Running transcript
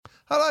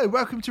Hello,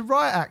 welcome to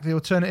Riot Act, the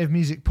alternative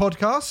music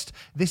podcast.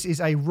 This is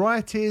a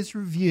Rioters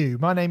review.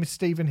 My name is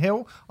Stephen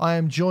Hill. I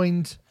am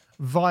joined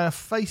via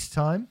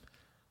FaceTime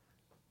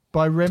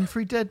by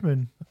Remfry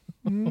Deadman.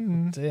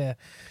 Dear.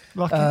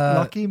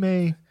 Lucky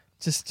me.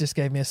 Just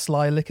gave me a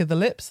sly lick of the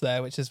lips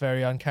there, which is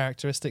very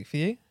uncharacteristic for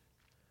you.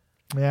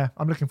 Yeah,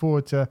 I'm looking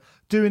forward to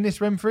doing this,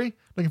 Remfry.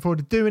 Looking forward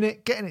to doing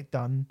it, getting it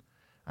done,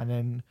 and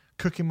then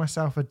cooking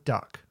myself a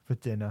duck for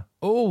dinner.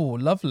 Oh,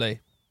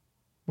 lovely.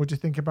 What do you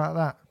think about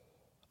that?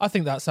 I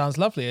think that sounds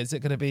lovely. Is it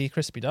going to be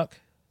crispy duck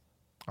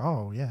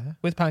Oh, yeah.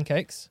 with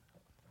pancakes?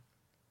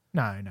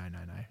 No,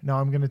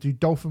 I'm going to do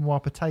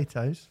dauphinoise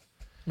potatoes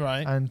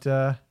Right. and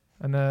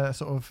a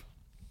sort of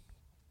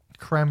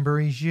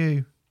cranberry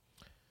jus.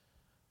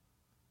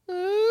 Yeah,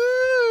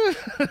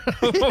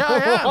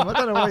 I am. I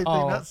don't know why you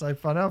think that's so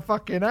funny. I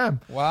fucking am.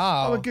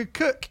 Wow. I'm a good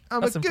cook.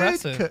 That's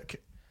impressive. Cook.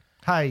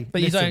 Hey,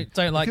 But listen, you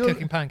don't like if you're-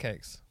 cooking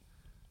pancakes?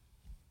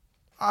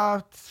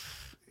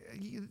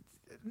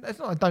 It's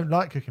not I don't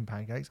like cooking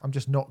pancakes. I'm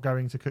just not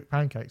going to cook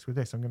pancakes with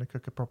this. I'm going to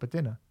cook a proper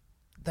dinner.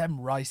 Them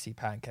ricey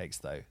pancakes,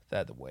 though,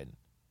 they're the win.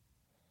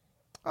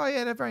 Oh,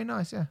 yeah, they're very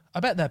nice, yeah. I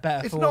bet they're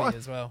better It's for not you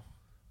as well.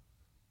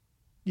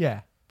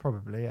 Yeah,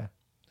 probably, yeah.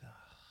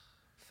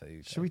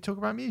 Food. Should we talk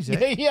about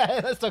music?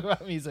 Yeah, let's talk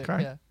about music.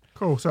 Okay. Yeah.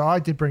 Cool. So I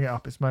did bring it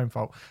up. It's my own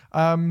fault.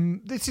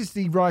 This is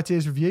the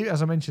Rioters review,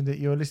 as I mentioned, that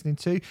you're listening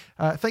to.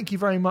 Thank you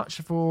very much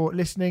for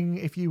listening.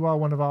 If you are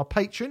one of our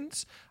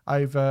patrons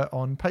over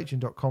on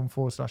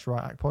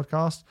patreon.com/Riot Act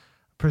podcast,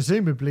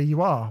 presumably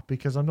you are,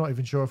 because I'm not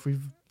even sure if we're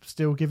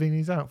still giving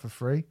these out for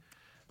free.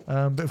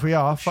 But if we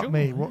are, fuck Sure,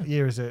 me. yeah. What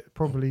year is it?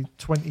 Probably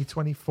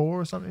 2024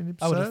 or something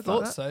absurd. I would have thought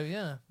like that. so,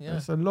 yeah.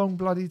 It's a long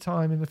bloody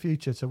time in the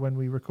future to when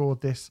we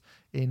record this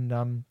in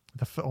on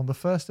the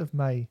 1st of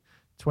May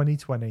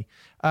 2020.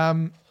 Yeah,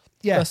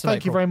 1st of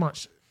thank you April. very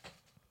much.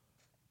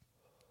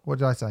 What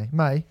did I say?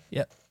 May?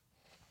 Yep.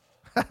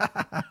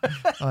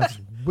 I'm just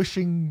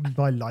wishing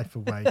my life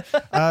away.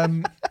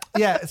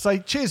 Yeah, so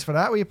cheers for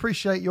that. We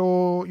appreciate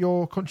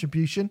your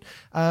contribution.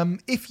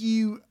 If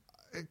you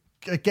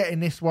are getting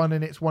this one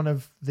and it's one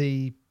of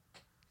the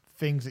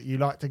things that you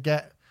like to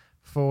get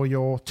for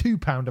your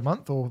 £2 a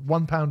month or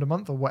 £1 a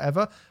month or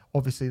whatever,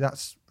 obviously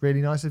that's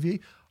really nice of you.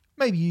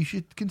 Maybe you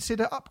should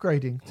consider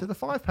upgrading to the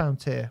 £5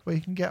 tier where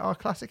you can get our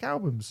classic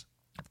albums.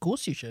 Of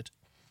course you should.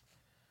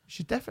 You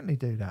should definitely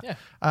do that. Yeah.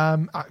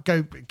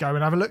 Go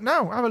and have a look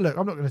now. Have a look.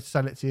 I'm not going to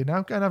sell it to you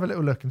now. Go and have a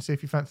little look and see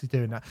if you fancy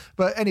doing that.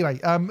 But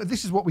anyway,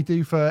 this is what we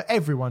do for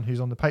everyone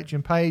who's on the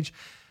Patreon page.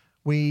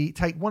 We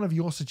take one of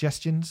your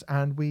suggestions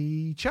and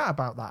we chat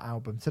about that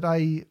album.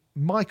 Today,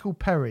 Michael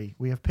Perry,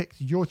 we have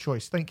picked your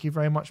choice. Thank you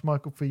very much,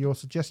 Michael, for your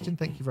suggestion.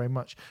 Thank you very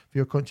much for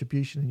your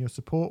contribution and your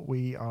support.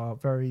 We are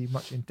very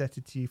much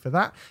indebted to you for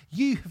that.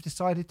 You have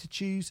decided to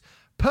choose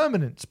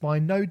Permanence by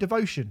No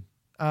Devotion,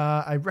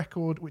 a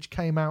record which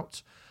came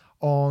out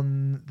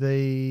on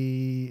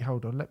the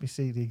let me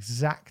see the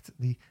exact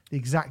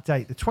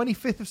date, the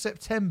 25th of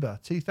September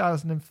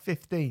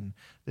 2015.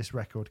 This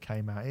record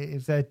came out. It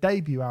is their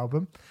debut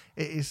album.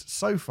 It is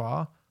so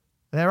far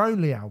their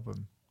only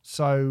album.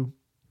 So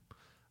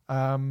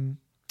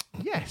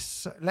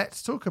yes,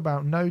 let's talk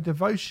about No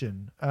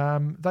Devotion.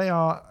 They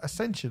are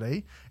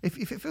essentially, if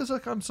it feels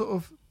like I'm sort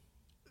of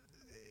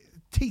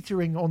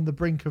teetering on the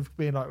brink of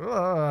being like, You're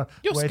where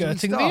do we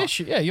skirting the start?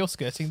 issue. Yeah, you're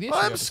skirting the issue.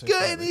 I'm ever so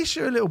skirting slightly. the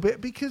issue a little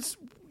bit because,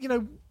 you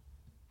know,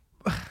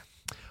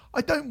 I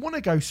don't want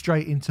to go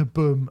straight into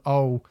boom.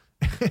 Oh,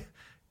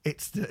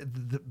 it's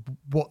the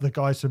what the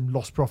guys from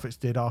Lost Prophets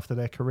did after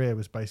their career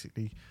was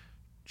basically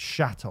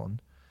shat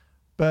on.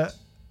 But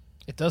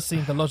It does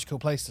seem the logical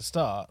place to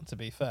start, to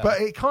be fair.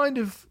 it kind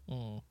of,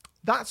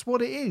 that's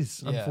what it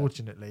is, Yeah.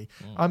 unfortunately.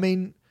 I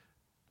mean,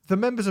 the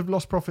members of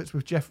Lost Prophets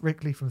with Jeff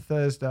Rickley from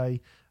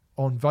Thursday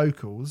on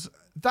vocals,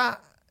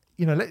 that,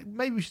 you know,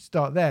 maybe we should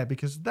start there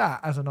because that,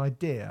 as an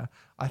idea,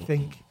 I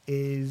think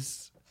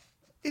is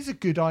a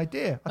good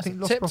idea. I That's think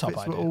a Lost tip-top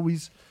Prophets were idea.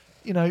 always,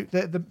 you know,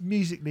 the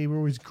musically were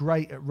always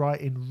great at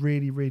writing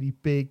really, really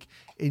big,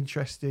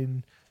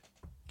 interesting,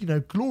 you know,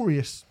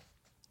 glorious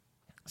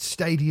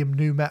stadium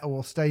nu metal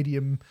or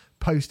stadium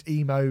post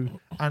emo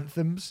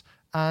anthems.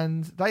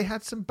 And they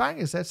had some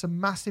bangers. They had some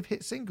massive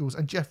hit singles.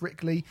 And Jeff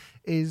Rickley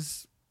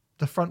is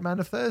the frontman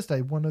of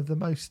Thursday, one of the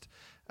most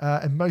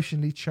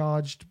emotionally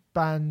charged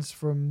bands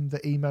from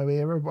the emo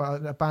era,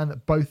 a band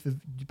that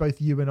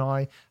both you and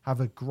I have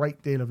a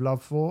great deal of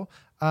love for.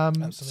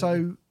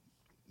 So,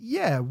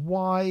 yeah,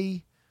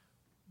 why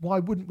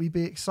wouldn't we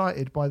be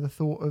excited by the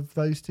thought of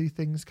those two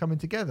things coming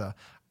together?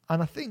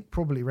 And I think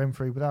probably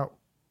Remfry,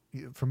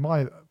 from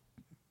my,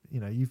 you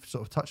know, you've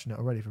sort of touched on it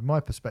already. From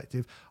my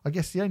perspective, I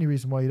guess the only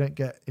reason why you don't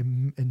get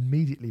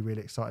immediately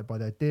really excited by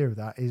the idea of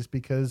that is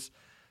because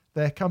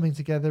they're coming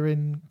together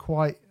in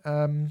quite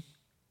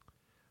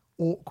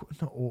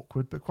not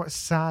awkward, but quite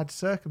sad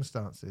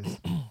circumstances.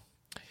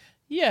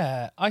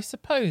 Yeah, I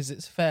suppose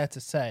it's fair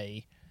to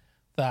say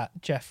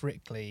that Jeff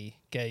Rickley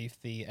gave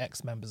the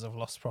ex-members of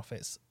Lost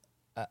Prophets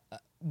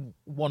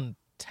one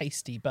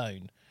tasty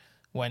bone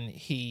when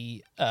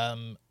he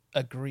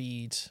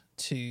agreed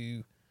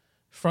to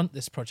front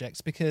this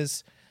project,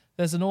 because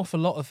there's an awful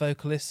lot of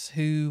vocalists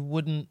who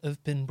wouldn't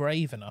have been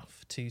brave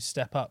enough to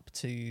step up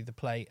to the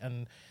plate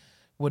and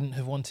wouldn't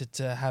have wanted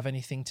to have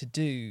anything to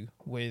do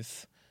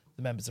with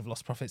the members of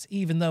Lost Prophets,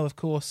 even though, of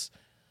course,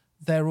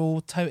 they're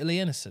all totally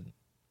innocent.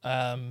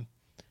 And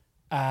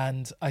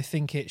I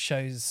think it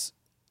shows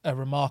a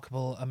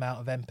remarkable amount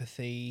of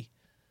empathy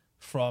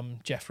from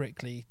Jeff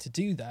Rickley to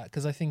do that,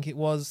 because I think it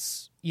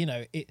was,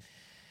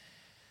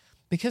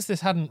 because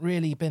this hadn't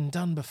really been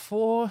done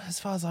before, as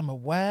far as I'm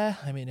aware.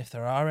 I mean, if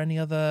there are any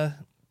other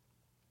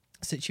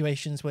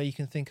situations where you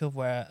can think of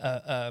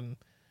where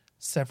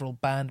several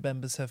band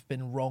members have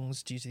been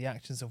wronged due to the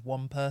actions of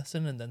one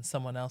person, and then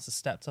someone else has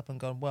stepped up and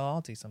gone, well,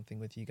 I'll do something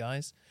with you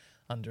guys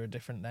under a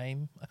different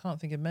name. I can't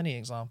think of many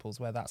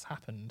examples where that's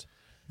happened,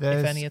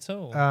 if any at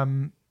all.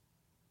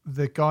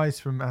 The guys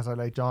from As I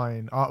Lay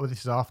Dying,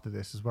 this is after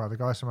this as well, the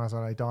guys from As I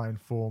Lay Dying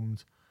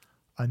formed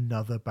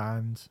another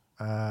band.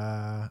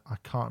 I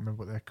can't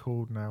remember what they're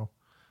called now.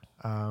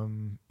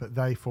 But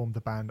they formed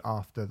the band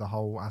after the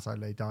whole As I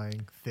Lay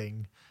Dying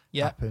thing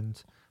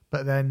happened.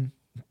 But then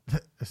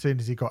as soon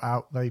as he got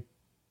out, they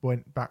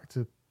went back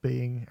to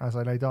being As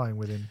I Lay Dying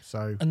with him.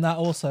 And that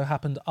also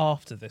happened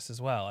after this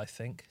as well, I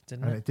think,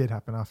 didn't it? And it did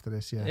happen after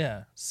this, yeah.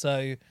 Yeah.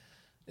 So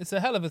it's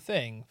a hell of a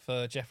thing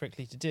for Jeff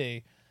Rickley to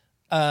do.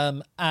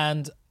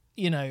 And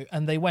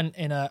they went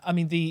in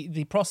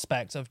the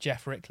prospect of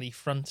Jeff Rickley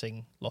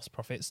fronting Lost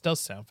Prophets does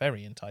sound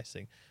very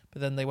enticing,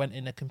 but then they went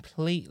in a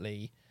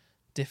completely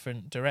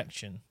different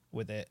direction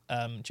with it.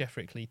 Jeff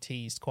Rickley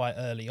teased quite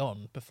early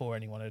on, before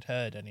anyone had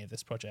heard any of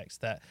this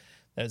project, that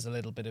there's a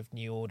little bit of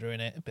New Order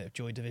in it, a bit of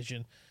Joy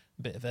Division,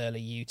 a bit of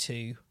early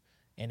U2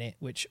 in it,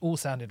 which all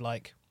sounded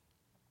like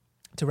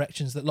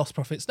directions that Lost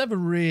Prophets never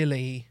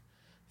really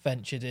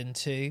ventured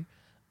into.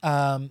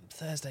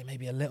 Thursday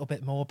maybe a little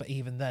bit more, but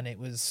even then it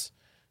was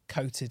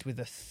coated with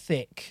a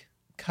thick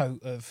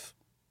coat of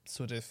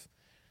sort of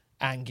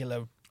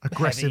angular,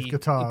 aggressive heavy,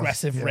 guitars,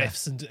 aggressive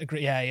riffs, and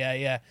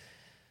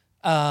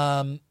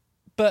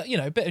but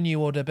a bit of New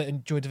Order, bit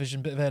of Joy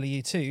Division, bit of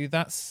early U2.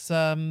 That's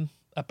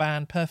a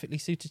band perfectly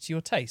suited to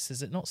your taste,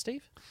 is it not,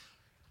 Steve?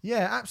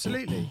 Yeah,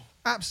 absolutely.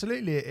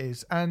 Absolutely it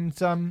is. And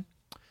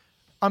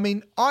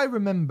I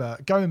remember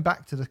going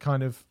back to the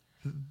kind of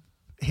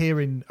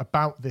hearing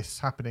about this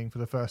happening for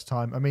the first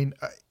time. I mean,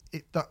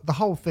 the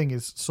whole thing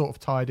is sort of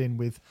tied in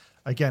with,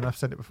 again, I've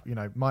said it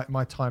before,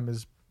 my time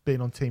has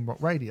been on Team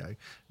Rock Radio.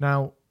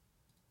 Now,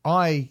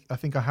 I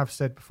think I have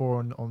said before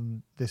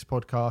on this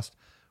podcast,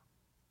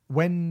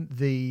 when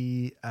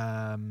the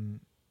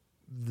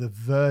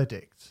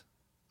verdict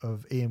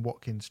of Ian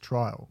Watkins'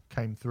 trial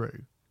came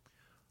through,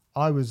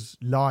 I was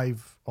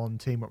live on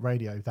Team Rock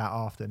Radio that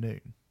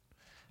afternoon.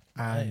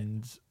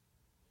 And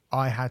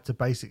I had to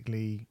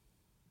basically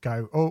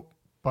go, oh,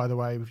 by the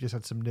way, we've just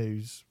had some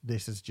news.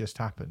 This has just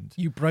happened.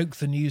 You broke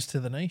the news to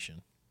the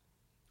nation.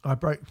 I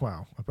broke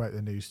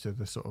the news to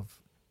the sort of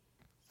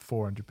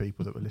 400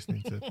 people that were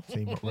listening to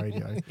Team Rock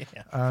Radio.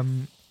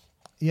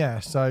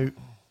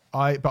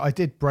 But I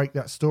did break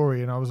that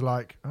story, and I was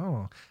like,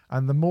 oh.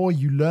 And the more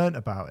you learn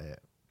about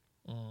it,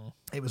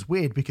 it was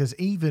weird, because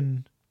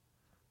even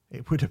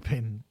it would have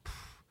been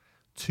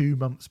 2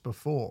 months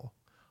before,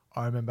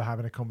 I remember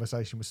having a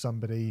conversation with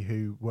somebody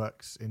who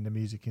works in the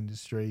music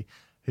industry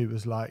who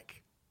was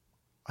like,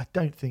 I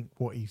don't think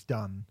what he's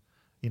done,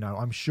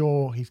 I'm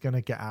sure he's going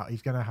to get out.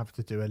 He's going to have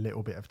to do a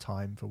little bit of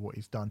time for what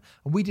he's done.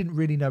 And we didn't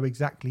really know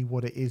exactly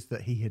what it is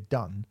that he had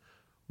done.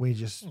 We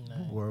just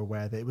were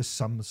aware that it was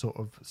some sort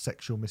of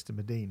sexual Mr.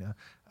 Medina.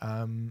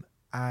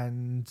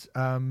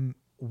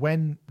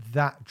 When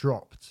that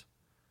dropped,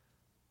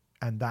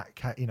 and that,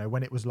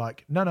 when it was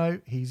like,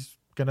 no, he's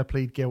going to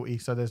plead guilty,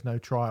 so there's no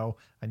trial,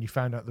 and you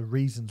found out the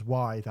reasons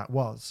why that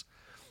was,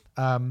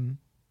 that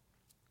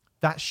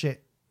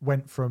shit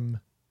went from,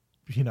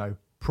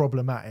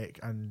 problematic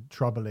and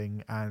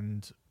troubling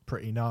and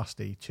pretty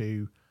nasty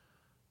to,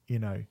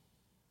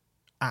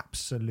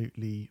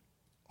 absolutely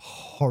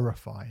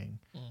horrifying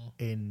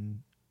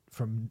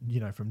from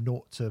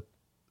 0 to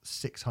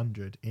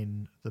 600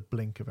 in the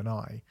blink of an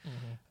eye.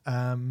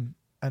 And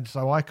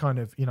so I kind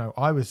of,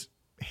 I was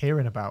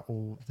hearing about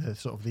all the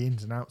sort of the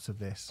ins and outs of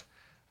this,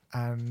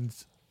 and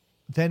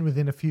then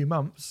within a few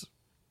months,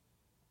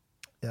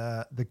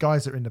 the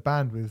guys that are in the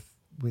band with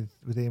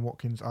Ian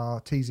Watkins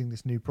are teasing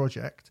this new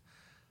project,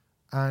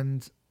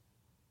 and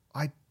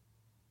I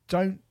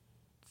don't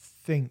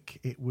think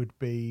it would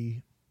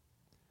be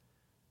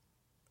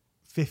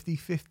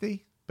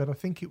 50-50, but I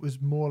think it was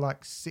more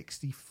like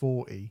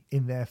 60-40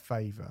 in their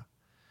favour,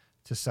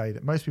 to say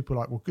that most people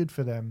are like, well, good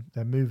for them,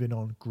 they're moving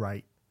on,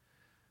 great.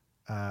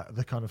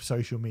 The kind of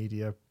social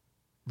media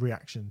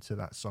reaction to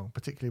that song,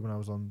 particularly when I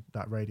was on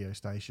that radio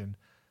station.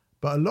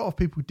 But a lot of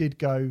people did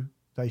go,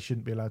 they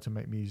shouldn't be allowed to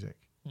make music.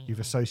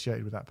 You've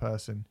associated with that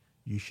person,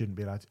 you shouldn't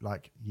be allowed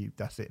to,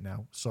 that's it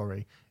now,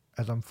 sorry.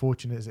 As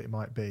unfortunate as it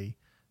might be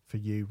for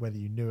you, whether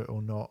you knew it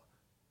or not,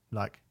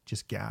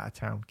 just get out of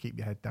town, keep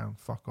your head down,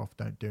 fuck off,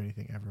 don't do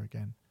anything ever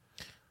again.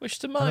 Which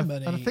to my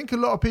money... And I think a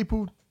lot of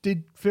people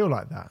did feel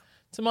like that.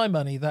 to my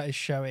money, that is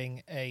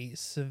showing a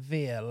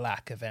severe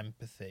lack of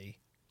empathy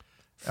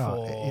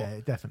for, yeah,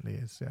 it definitely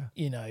is. Yeah,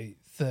 you know,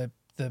 the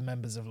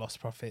members of Lost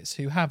Prophets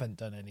who haven't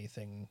done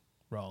anything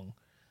wrong.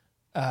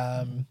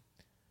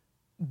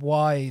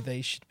 Why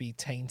they should be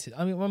tainted.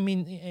 I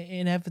mean,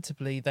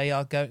 inevitably they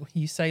are going.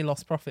 You say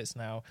Lost Prophets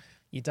now,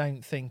 you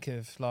don't think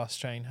of Last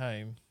Train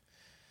Home.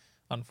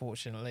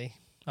 Unfortunately,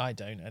 I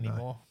don't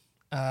anymore.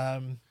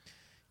 No.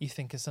 You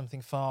think of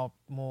something far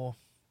more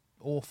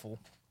awful,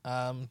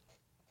 and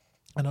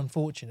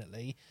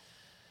unfortunately,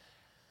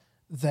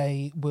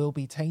 they will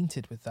be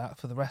tainted with that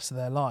for the rest of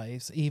their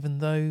lives, even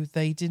though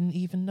they didn't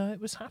even know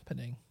it was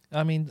happening.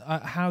 I mean,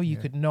 how you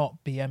could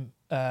not be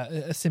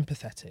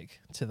sympathetic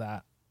to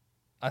that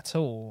at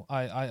all,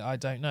 I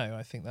don't know.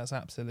 I think that's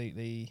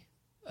absolutely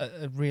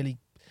a really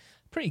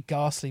pretty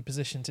ghastly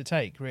position to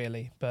take,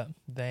 really. But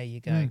there you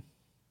go.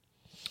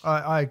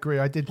 I agree.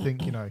 I did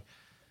think,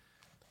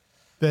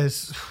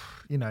 there's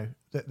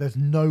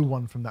no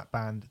one from that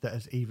band that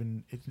has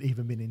even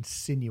been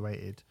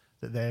insinuated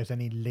that there's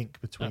any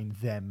link between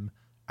them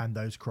and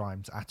those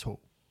crimes at all,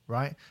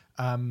 right?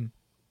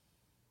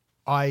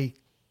 I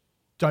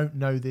don't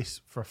know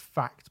this for a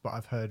fact, but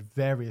I've heard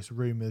various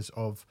rumours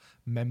of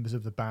members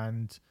of the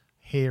band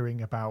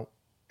hearing about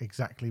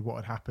exactly what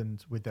had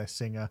happened with their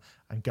singer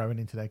and going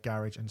into their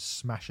garage and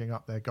smashing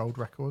up their gold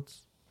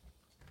records.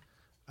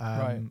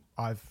 Right.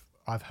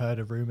 I've heard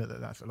a rumour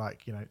that's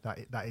like,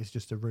 that is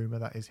just a rumour,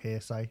 that is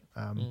hearsay.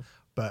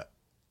 But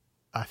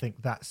I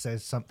think that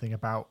says something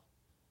about,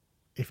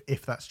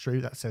 if that's true,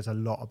 that says a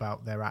lot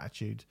about their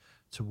attitude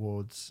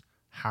towards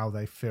how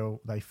they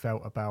felt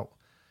about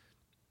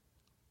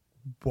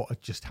what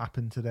had just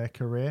happened to their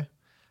career.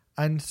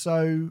 And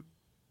so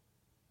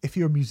if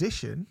you're a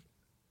musician,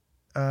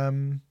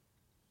 and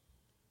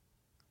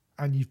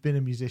you've been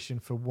a musician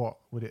for what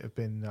would it have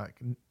been, like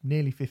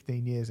nearly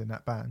 15 years in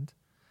that band,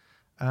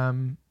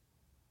 and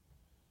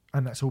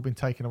that's all been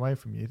taken away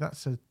from you,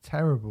 that's a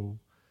terrible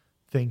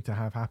thing to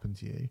have happen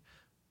to you.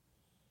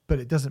 But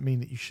it doesn't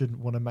mean that you shouldn't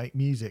want to make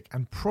music,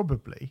 and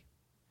probably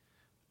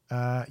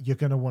you're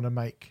going to want to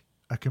make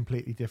a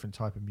completely different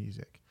type of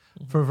music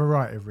for a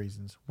variety of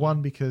reasons.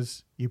 One,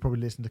 because you probably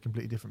listen to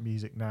completely different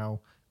music now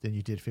than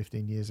you did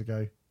 15 years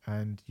ago,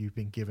 and you've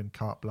been given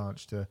carte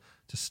blanche to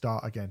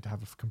start again, to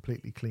have a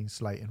completely clean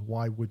slate. And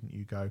why wouldn't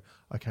you go,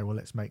 okay, well,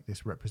 let's make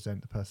this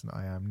represent the person that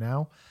I am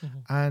now?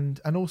 And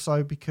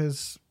also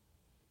because,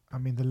 I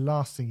mean, the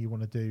last thing you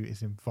want to do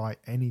is invite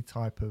any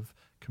type of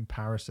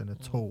comparison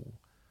at all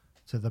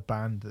to the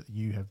band that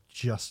you have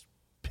just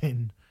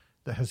been,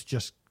 that has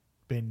just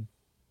been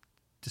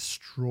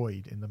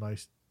destroyed in the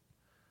most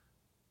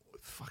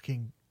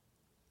fucking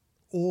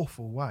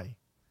awful way.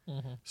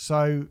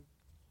 So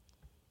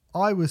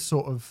I was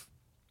sort of,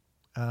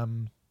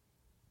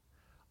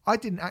 I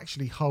didn't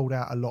actually hold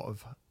out a lot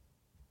of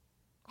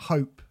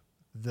hope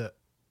that,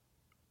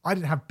 I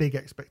didn't have big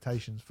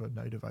expectations for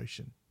No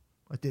Devotion.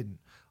 I didn't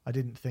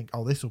think,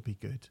 oh, this will be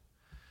good.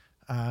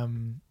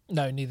 No,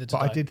 neither did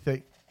I.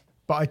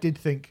 But I did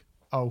think,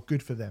 oh,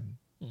 good for them.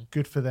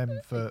 Good for them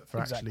for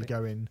actually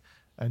going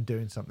and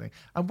doing something.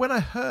 And when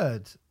I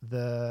heard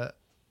the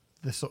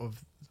sort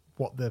of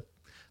what the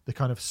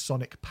kind of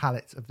sonic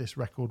palette of this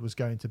record was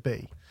going to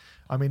be,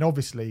 I mean,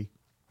 obviously,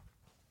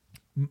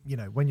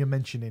 when you're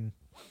mentioning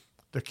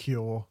The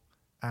Cure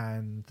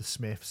and the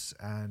Smiths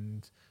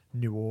and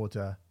New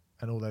Order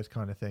and all those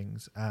kind of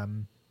things,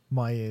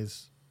 my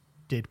ears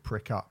did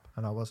prick up,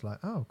 and I was like,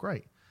 oh,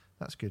 great,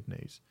 that's good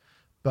news.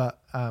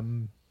 But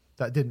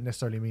that didn't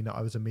necessarily mean that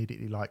I was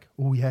immediately like,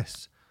 oh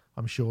yes,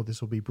 I'm sure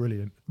this will be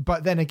brilliant.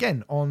 But then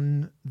again,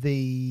 on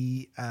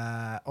the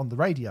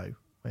radio,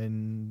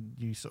 when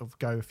you sort of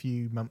go a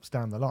few months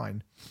down the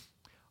line,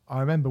 I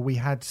remember we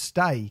had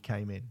Stay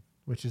came in,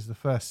 which is the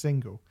first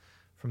single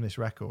from this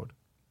record,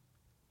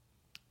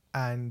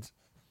 and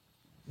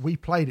we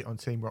played it on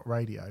Team Rock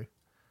Radio,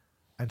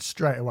 and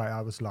straight away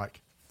I was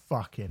like,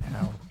 fucking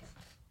hell,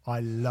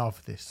 I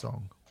love this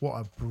song. What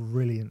a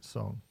brilliant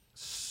song.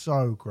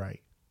 So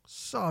great.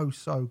 So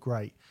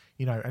great.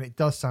 And it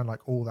does sound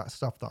like all that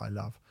stuff that I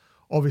love.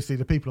 Obviously,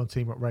 the people on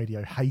Team Rock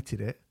Radio hated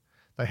it.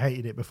 They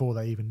hated it before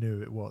they even knew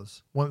who it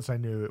was. Once they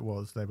knew who it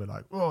was, they were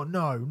like, oh,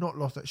 no, not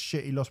that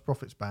shitty Lost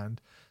Prophets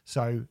band.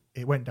 So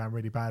it went down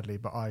really badly,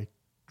 but I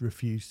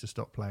refused to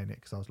stop playing it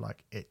because I was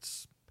like,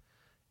 it's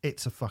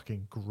a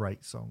fucking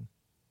great song.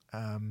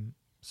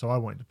 So I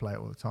wanted to play it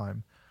all the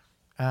time.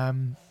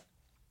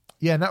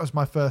 Yeah, and that was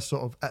my first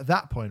sort of, at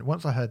that point,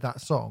 once I heard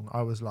that song,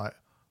 I was like,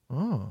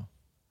 oh,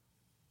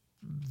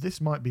 this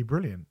might be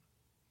brilliant.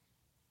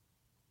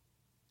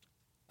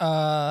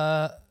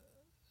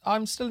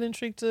 I'm still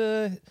intrigued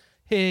to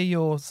hear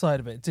your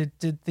side of it.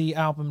 Did the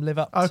album live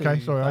up to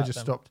Okay, sorry, I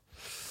just then? stopped.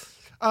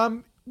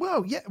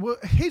 Well, yeah,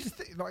 here's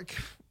the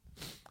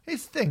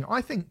thing.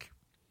 I think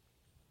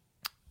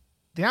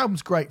the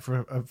album's great for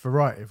a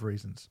variety of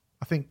reasons.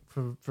 I think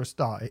for a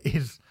start,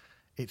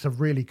 it's a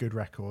really good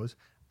record,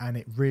 and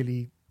it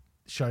really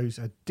shows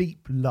a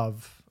deep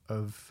love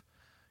of,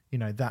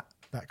 that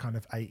that kind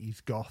of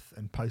 80s goth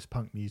and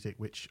post-punk music,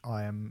 which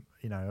I am,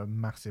 a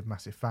massive,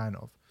 massive fan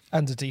of.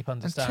 And a deep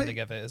understanding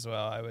of it as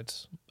well, I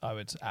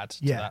would add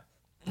to that.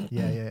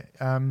 Yeah.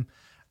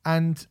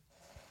 And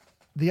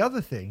the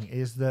other thing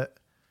is that,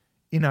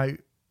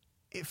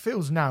 it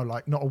feels now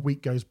like not a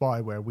week goes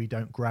by where we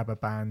don't grab a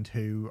band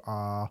who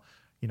are,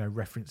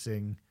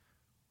 referencing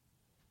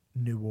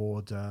New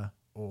Order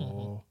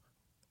or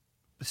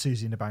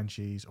Susie and the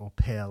Banshees or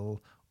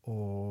Pill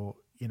or,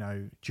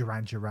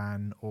 Duran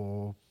Duran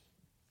or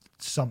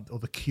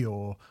The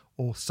Cure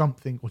or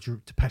something, or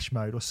Depeche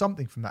Mode or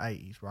something from the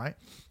 80s, right?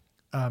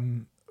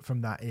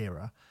 From that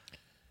era.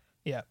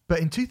 Yeah. But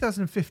in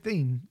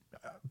 2015,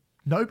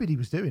 nobody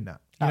was doing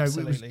that.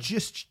 It was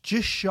just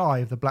shy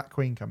of the Black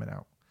Queen coming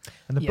out.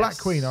 And the Black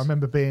Queen, I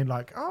remember being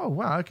like, oh,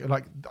 wow. Okay.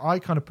 Like, I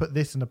kind of put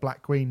this and the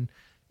Black Queen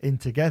in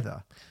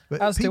together.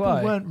 But people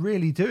weren't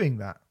really doing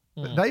that.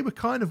 But they were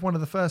kind of one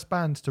of the first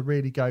bands to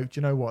really go, do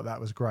you know what?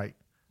 That was great.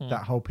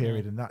 That whole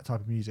period and that type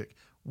of music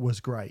was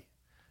great.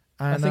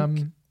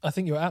 And I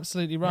think you're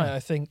absolutely right. Yeah. I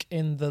think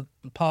in the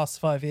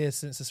past 5 years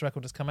since this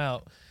record has come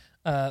out,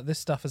 this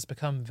stuff has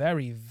become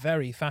very,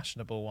 very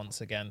fashionable once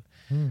again.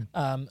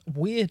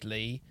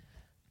 Weirdly,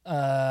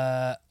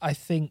 I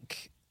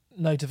think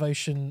No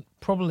Devotion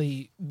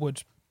probably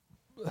would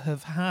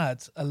have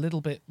had a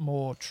little bit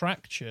more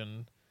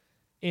traction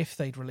if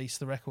they'd released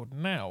the record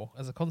now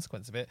as a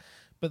consequence of it,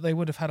 but they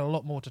would have had a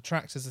lot more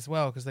detractors as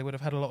well, because they would have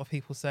had a lot of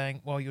people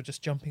saying, well, you're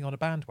just jumping on a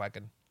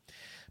bandwagon.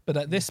 But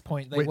at this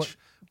point,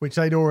 which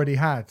they'd already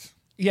had.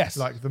 Yes.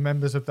 Like the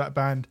members of that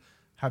band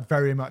had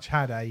very much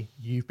had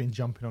you've been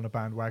jumping on a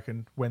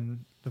bandwagon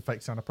when the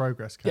Fake Sound of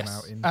Progress came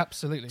out in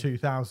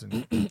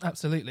 2000.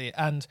 Absolutely.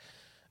 And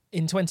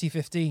in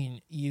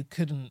 2015, you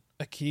couldn't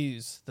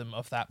accuse them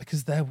of that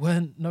because there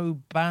weren't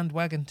no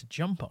bandwagon to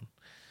jump on.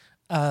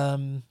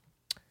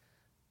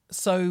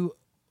 So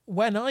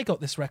when I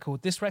got this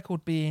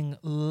record being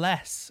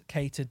less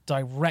catered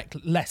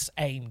less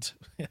aimed.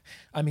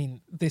 I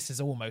mean, this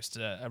is almost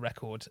a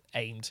record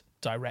aimed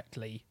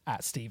directly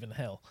at Stephen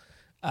Hill.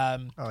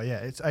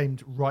 It's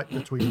aimed right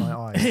between my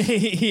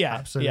eyes. Yeah,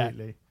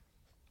 absolutely. Yeah.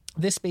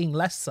 This being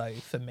less so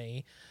for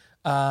me,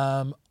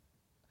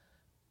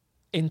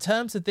 in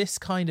terms of this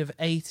kind of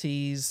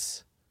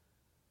 80s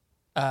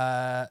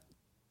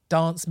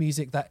dance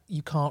music that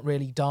you can't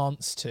really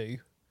dance to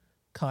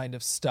kind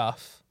of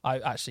stuff. I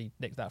actually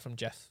nicked that from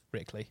Jeff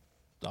Rickley.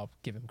 I'll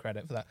give him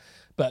credit for that.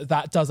 But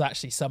that does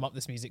actually sum up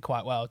this music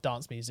quite well.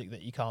 Dance music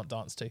that you can't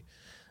dance to.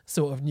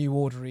 Sort of New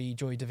Order-y,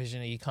 Joy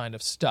Division-y kind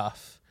of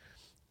stuff.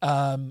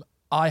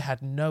 I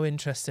had no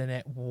interest in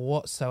it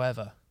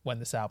whatsoever when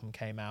this album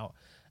came out.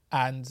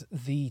 And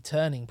the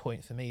turning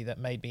point for me that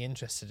made me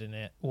interested in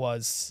it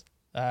was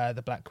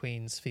the Black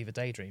Queen's Fever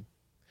Daydream.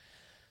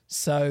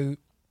 So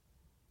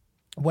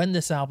when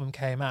this album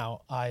came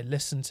out, I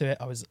listened to it.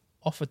 I was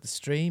offered the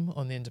stream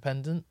on The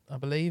Independent, I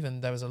believe,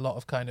 and there was a lot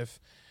of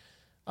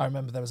I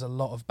remember there was a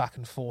lot of back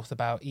and forth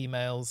about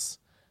emails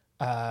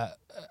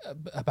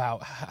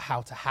about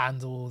how to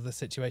handle the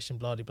situation,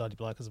 blah, blah, blah,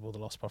 blah, because of all the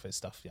Lost Prophets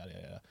stuff, yada,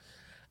 yada.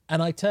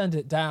 And I turned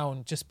it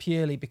down just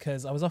purely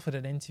because I was offered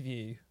an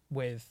interview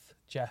with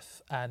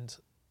Jeff and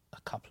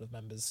a couple of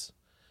members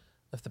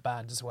of the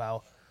band as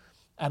well.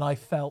 And I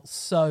felt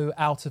so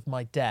out of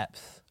my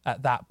depth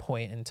at that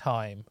point in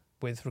time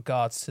with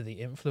regards to the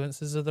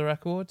influences of the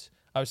record.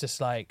 I was just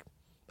like,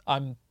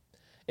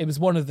 it was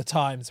one of the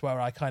times where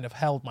I kind of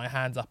held my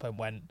hands up and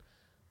went,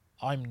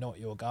 I'm not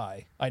your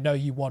guy. I know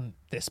you want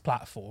this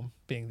platform,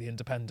 being The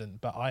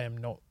Independent, but I am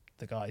not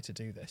the guy to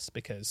do this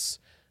because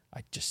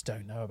I just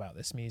don't know about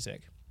this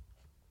music.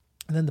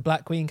 And then the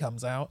Black Queen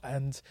comes out,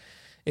 and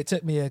it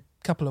took me a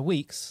couple of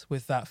weeks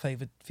with that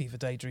Fever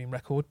Daydream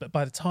record, but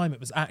by the time it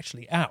was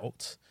actually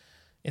out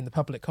in the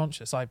public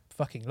conscious, I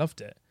fucking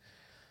loved it.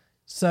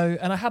 So,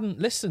 and I hadn't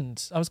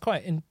listened. I was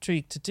quite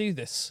intrigued to do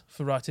this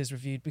for Writers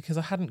Reviewed because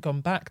I hadn't gone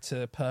back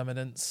to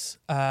Permanence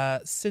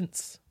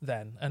since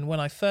then. And when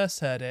I first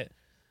heard it,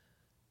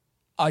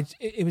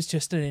 it was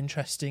just an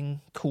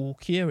interesting, cool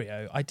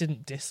curio. I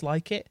didn't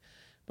dislike it,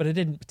 but I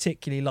didn't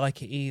particularly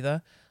like it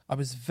either. I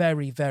was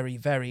very, very,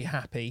 very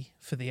happy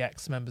for the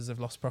ex-members of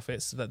Lost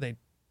Prophets that they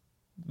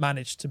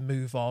managed to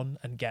move on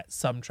and get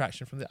some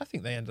traction from it. I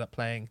think they ended up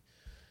playing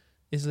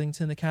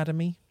Islington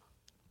Academy,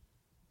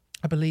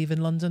 I believe,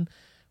 in London,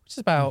 which is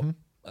about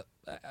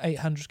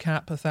 800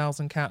 cap,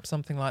 1,000 cap,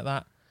 something like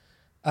that.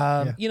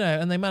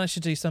 And they managed to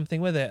do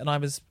something with it, and I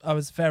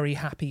was very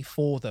happy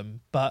for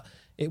them. But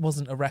it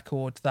wasn't a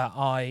record that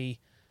I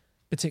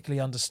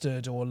particularly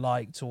understood or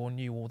liked or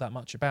knew all that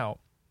much about.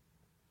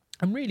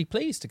 I'm really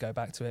pleased to go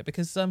back to it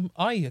because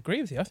I agree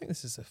with you. I think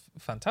this is a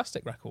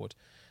fantastic record.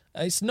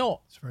 It's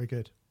very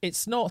good.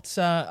 It's not.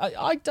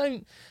 I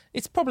don't.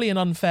 It's probably an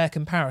unfair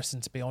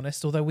comparison, to be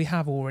honest. Although we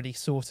have already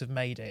sort of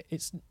made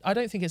it. I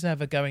don't think it's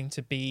ever going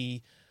to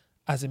be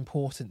as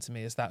important to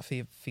me as that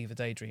Fever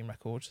Daydream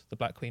record, the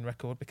Black Queen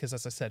record, because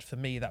as I said, for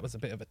me that was a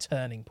bit of a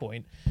turning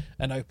point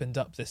and opened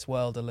up this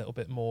world a little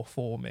bit more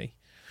for me.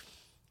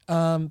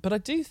 But I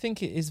do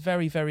think it is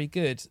very, very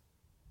good.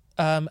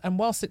 And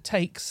whilst it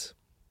takes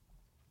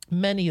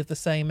many of the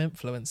same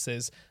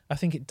influences. I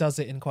think it does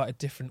it in quite a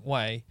different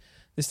way.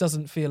 This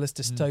doesn't feel as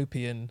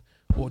dystopian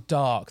or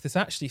dark. This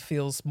actually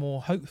feels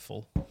more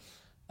hopeful,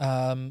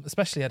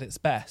 especially at its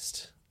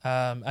best.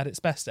 At its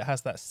best, it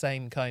has that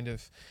same kind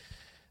of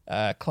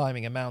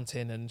climbing a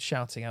mountain and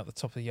shouting out the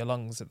top of your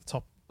lungs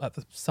at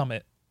the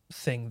summit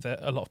thing that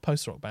a lot of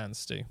post-rock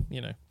bands do,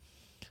 you know.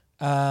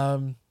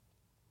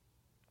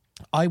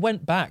 I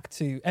went back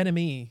to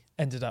NME,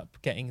 ended up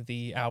getting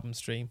the album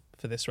stream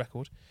for this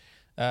record.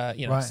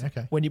 You know, right,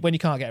 okay. when you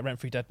can't get Rent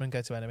Free Deadman,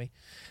 go to NME.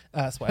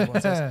 That's what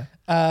everyone says.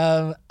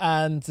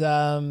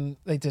 And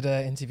they did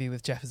an interview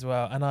with Jeff as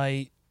well, and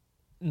I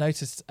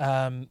noticed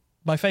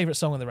my favourite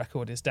song on the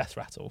record is Death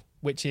Rattle,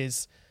 which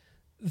is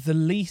the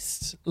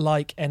least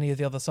like any of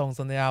the other songs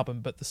on the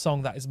album, but the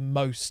song that is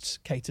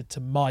most catered to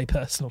my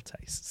personal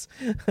tastes.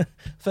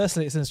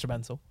 Firstly, it's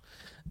instrumental.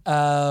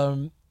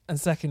 And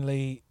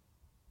secondly,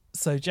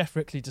 so Jeff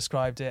Rickley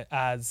described it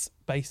as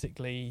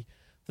basically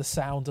the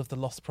sound of the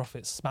Lost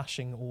Prophets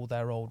smashing all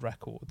their old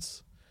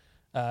records,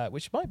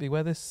 which might be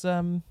where this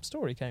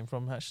story came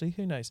from, actually.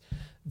 Who knows?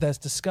 There's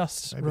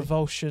disgust, Maybe.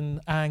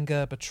 revulsion,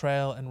 anger,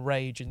 betrayal, and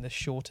rage in this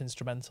short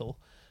instrumental.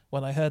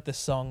 When I heard this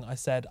song, I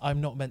said,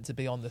 I'm not meant to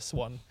be on this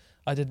one.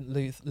 I didn't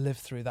live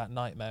through that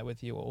nightmare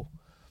with you all.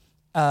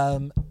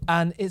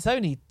 And it's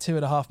only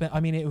 2.5 minutes.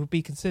 I mean, it would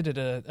be considered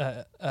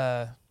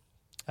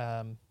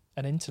an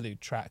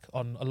interlude track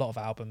on a lot of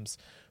albums,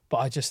 but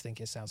I just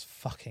think it sounds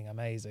fucking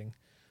amazing,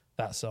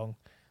 that song.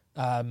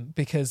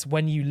 Because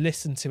when you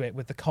listen to it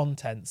with the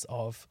contents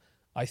of,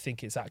 I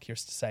think it's accurate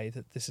to say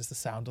that this is the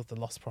sound of the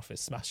Lost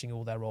Prophets smashing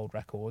all their old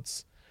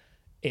records,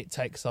 it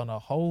takes on a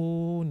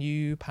whole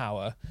new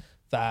power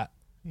that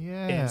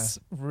is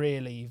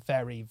really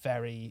very,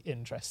 very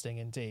interesting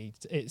indeed.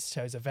 It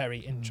shows a very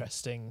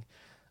interesting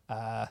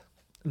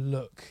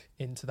look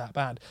into that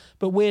band.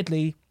 But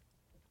weirdly,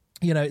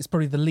 you know, it's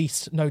probably the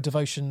least No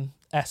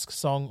Devotion-esque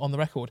song on the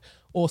record.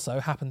 Also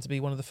happened to be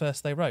one of the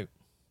first they wrote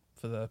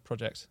for the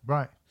project.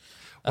 Right.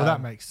 Well, that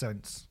makes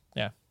sense.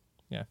 Yeah.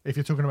 Yeah. If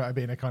you're talking about it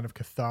being a kind of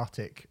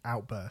cathartic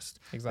outburst,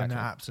 Exactly. then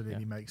that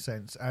absolutely makes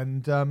sense.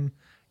 And I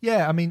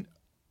mean,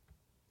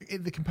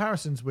 the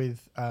comparisons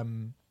with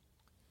the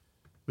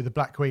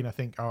Black Queen, I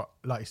think, are,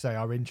 like you say,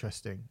 are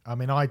interesting. I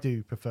mean, I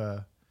do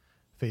prefer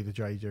Fever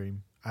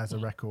Daydream as a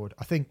record.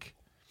 I think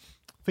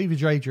Fever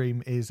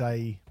Daydream is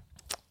a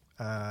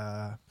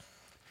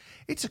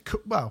it's a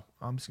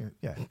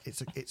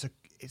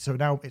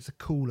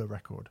cooler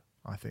record,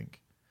 I think.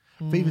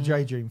 Fever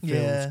Daydream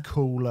feels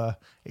cooler.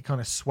 It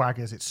kind of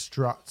swaggers, it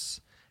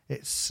struts,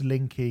 it's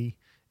slinky,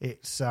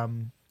 it's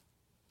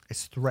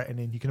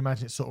threatening. You can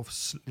imagine it sort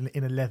of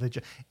in a leather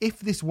jacket. If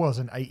this was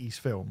an 80s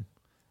film,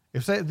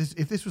 if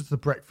this was The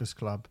Breakfast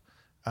Club,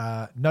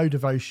 No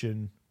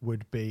Devotion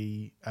would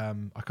be I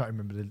can't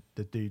remember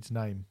the dude's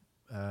name,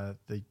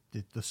 the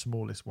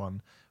smallest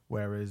one,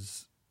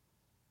 whereas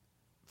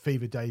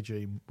Fever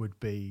Daydream would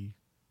be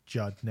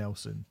Judd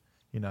Nelson,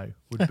 you know,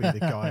 would be the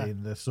guy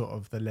in the sort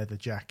of the leather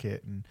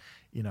jacket and,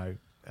 you know,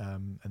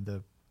 and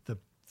the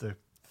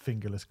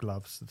fingerless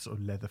gloves, the sort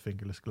of leather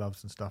fingerless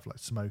gloves and stuff, like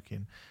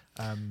smoking.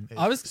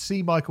 Michael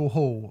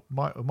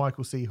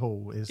C.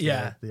 Hall is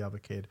the other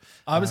kid.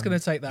 I was going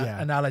to take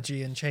that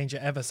analogy and change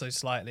it ever so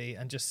slightly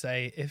and just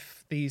say,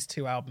 if these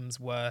two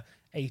albums were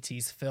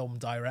 80s film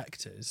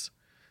directors,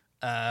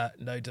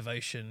 No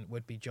Devotion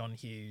would be John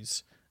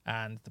Hughes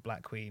and The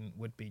Black Queen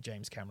would be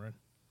James Cameron.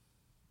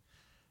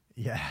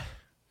 Yeah.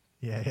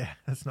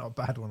 That's not a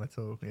bad one at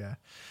all. Yeah.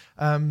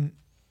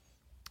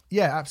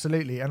 Yeah,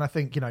 absolutely. And I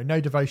think, you know,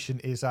 No Devotion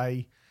is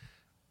a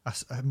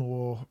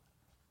more,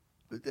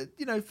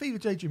 you know, Fever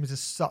Daydream is a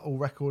subtle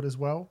record as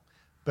well,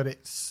 but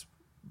it's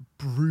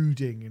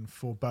brooding and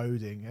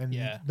foreboding. And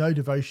No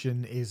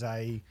Devotion is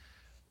a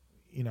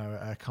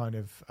kind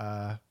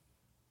of,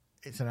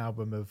 it's an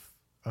album of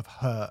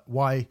hurt.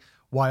 Why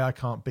I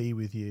Can't Be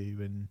With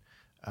You and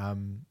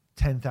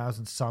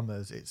 10,000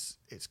 Summers.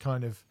 It's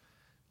kind of,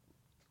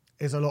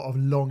 there's a lot of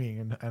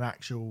longing and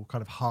actual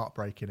kind of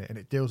heartbreak in it, and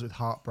it deals with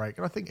heartbreak.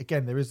 And I think,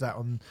 again, there is that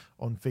on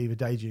Fever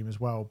Daydream as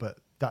well, but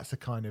that's a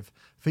kind of,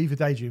 Fever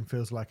Daydream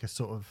feels like a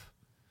sort of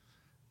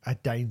a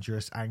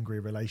dangerous, angry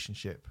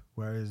relationship,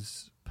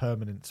 whereas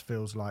Permanence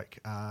feels like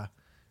a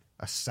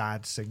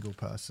sad single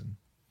person,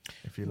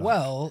 if you like.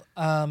 Well,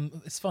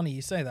 it's funny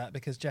you say that,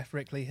 because Jeff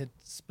Rickley had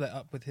split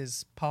up with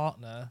his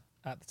partner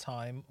at the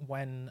time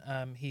when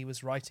he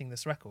was writing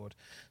this record.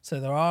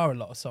 So there are a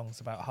lot of songs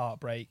about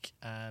heartbreak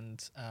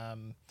and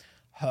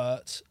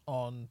hurt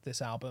on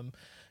this album,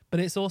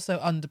 but it's also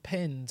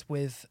underpinned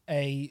with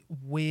a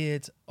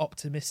weird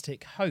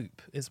optimistic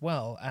hope as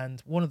well.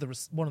 And one of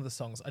the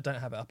songs, I don't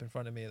have it up in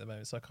front of me at the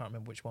moment, so I can't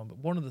remember which one, but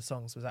one of the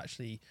songs was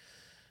actually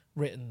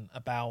written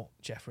about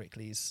Jeff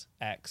Rickley's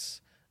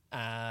ex,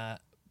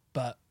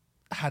 but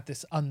had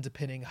this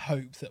underpinning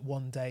hope that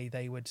one day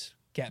they would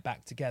get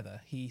back together.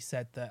 He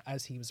said that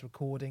as he was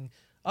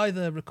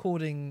either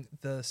recording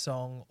the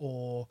song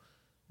or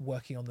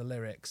working on the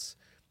lyrics,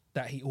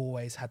 that he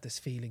always had this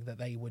feeling that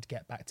they would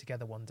get back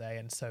together one day.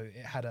 And so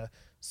it had a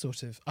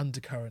sort of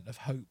undercurrent of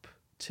hope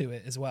to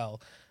it as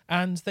well.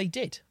 And they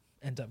did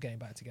end up getting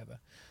back together.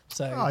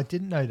 So I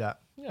didn't know that.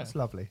 Yeah. That's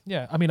lovely.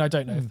 yeah, I mean, I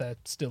don't know if they're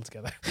still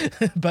together,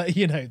 but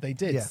they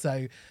did. Yeah.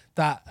 So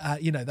that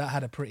that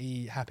had a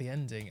pretty happy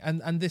ending.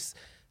 And this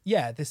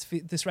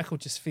record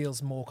just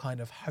feels more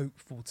kind of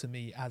hopeful to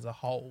me as a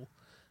whole.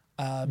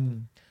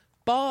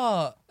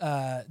 Bar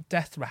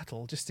Death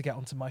Rattle, just to get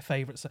onto my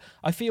favourite song.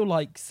 I feel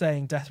like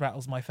saying Death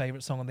Rattle's my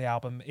favourite song on the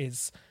album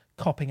is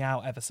copping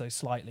out ever so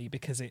slightly,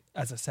 because it,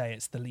 as I say,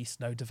 it's the least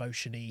No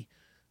Devotion-y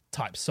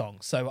type song.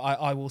 So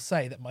I will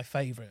say that my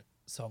favourite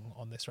song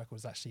on this record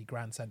is actually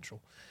Grand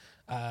Central,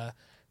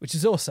 which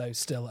is also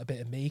still a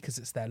bit of me because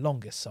it's their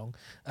longest song.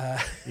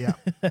 Yeah.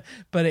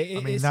 But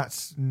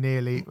that's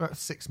nearly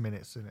 6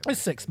 minutes, isn't it?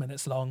 It's 6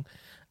 minutes long.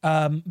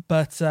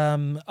 But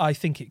I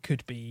think it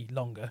could be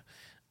longer,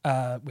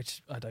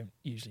 which I don't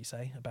usually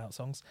say about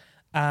songs.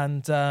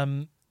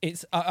 And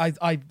it's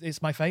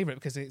my favourite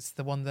because it's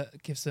the one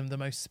that gives them the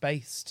most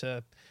space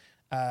to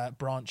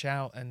branch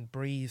out and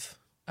breathe.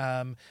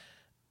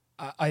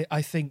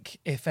 I think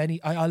if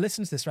any, I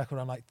listen to this record,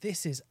 I'm like,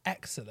 this is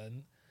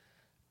excellent.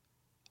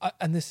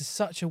 And this is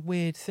such a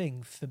weird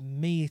thing for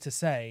me to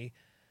say.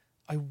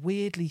 I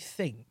weirdly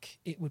think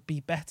it would be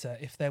better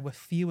if there were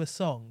fewer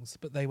songs,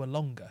 but they were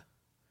longer.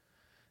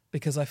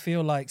 Because I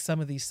feel like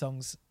some of these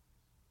songs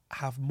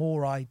have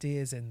more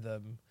ideas in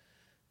them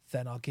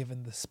than are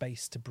given the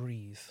space to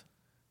breathe.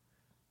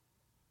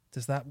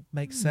 Does that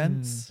make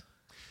sense?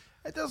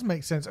 It does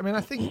make sense. I mean,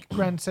 I think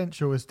Grand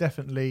Central is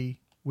definitely,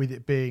 with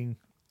it being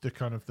the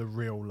kind of the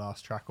real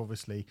last track,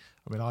 obviously.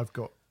 I mean, I've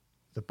got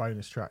the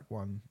bonus track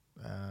one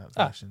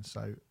version,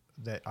 so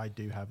that I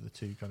do have the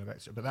two kind of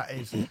extra, but that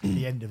is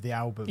the end of the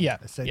album,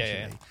 essentially.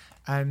 Yeah.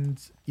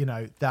 And,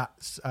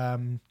 that's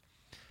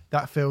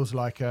that feels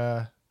like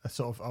a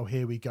sort of,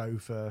 here we go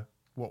for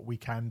what we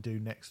can do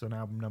next on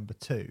album number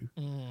 2.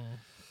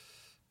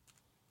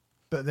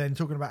 But then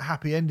talking about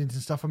happy endings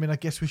and stuff, I mean, I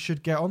guess we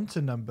should get on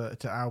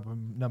to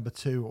album number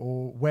 2,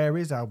 or where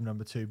is album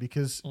number 2?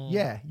 Because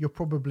you're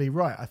probably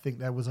right. I think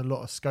there was a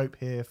lot of scope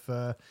here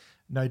for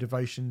No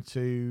Devotion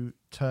to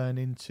turn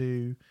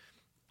into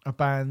a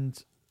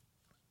band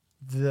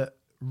that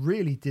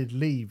really did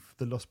leave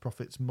the Lost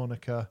Prophets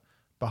moniker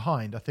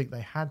behind. I think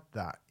they had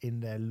that in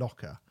their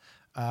locker.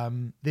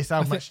 This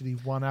album actually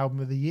won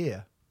Album of the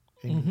Year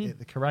at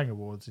the Kerrang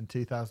Awards in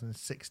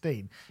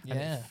 2016. And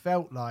it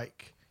felt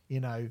like,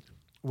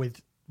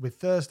 with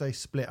Thursday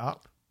split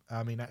up,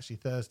 I mean, actually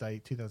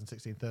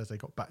 2016 Thursday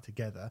got back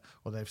together,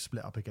 or they've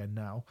split up again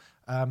now.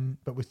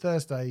 But with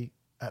Thursday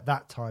at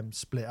that time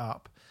split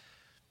up,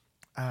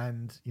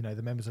 and,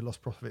 the members of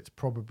Lost Prophets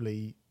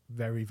probably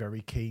very,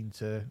 very keen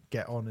to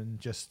get on and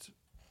just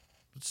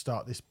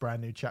start this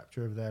brand new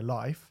chapter of their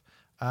life.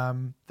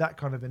 That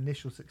kind of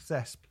initial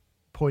success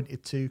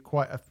pointed to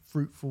quite a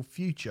fruitful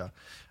future.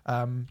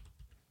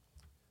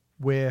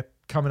 We're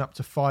coming up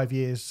to 5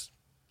 years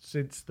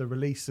since the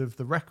release of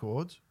the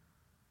record,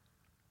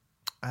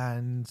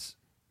 and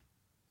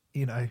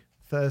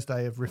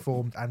Thursday have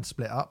reformed and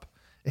split up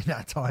in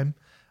that time,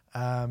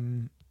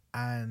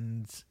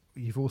 and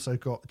you've also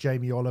got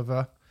Jamie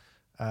Oliver,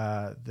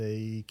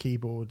 the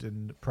keyboard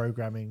and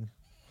programming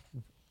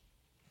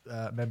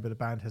member of the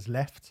band, has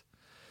left,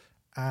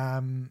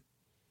 and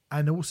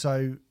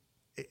also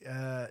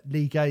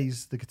Lee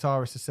Gaze, the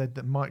guitarist, has said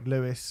that Mike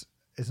Lewis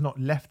has not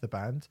left the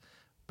band,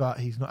 but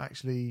he's not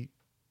actually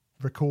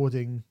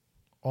recording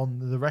on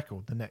the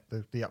record,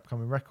 the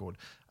upcoming record.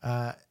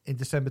 In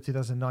December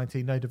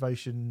 2019, No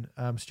Devotion,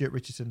 Stuart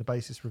Richardson, the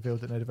bassist,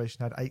 revealed that No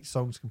Devotion had 8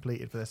 songs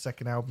completed for their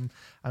second album,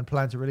 and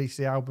planned to release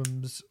the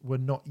albums were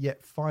not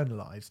yet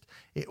finalised.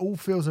 It all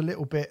feels a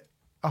little bit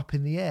up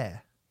in the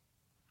air.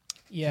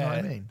 Yeah, do you know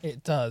what I mean?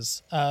 It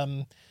does.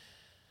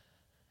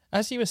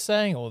 As you were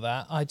saying all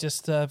that, I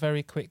just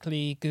very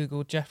quickly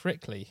Googled Jeff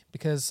Rickley,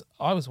 because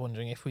I was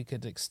wondering if we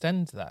could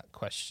extend that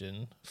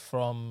question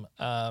from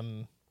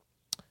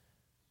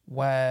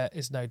where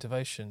is No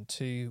Devotion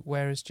to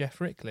where is Jeff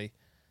Rickley?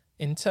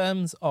 In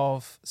terms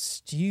of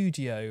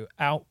studio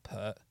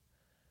output,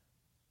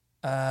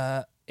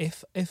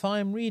 if I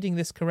am reading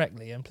this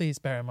correctly, and please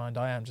bear in mind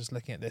I am just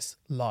looking at this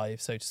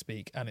live, so to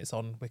speak, and it's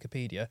on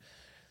Wikipedia,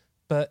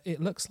 but it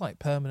looks like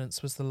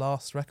Permanence was the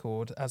last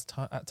record at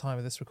time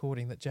of this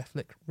recording that Jeff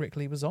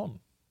Rickley was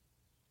on.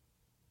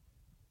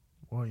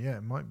 Well, yeah,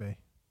 it might be.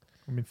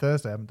 I mean,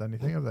 Thursday haven't done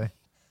anything, have they?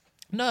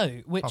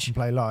 No, Apart from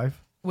play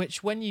live.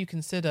 Which, when you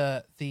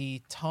consider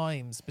the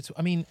times between,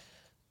 I mean,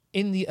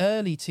 in the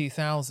early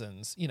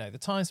 2000s, the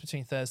times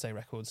between Thursday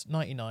records,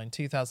 99,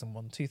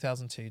 2001,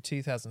 2002,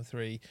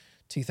 2003,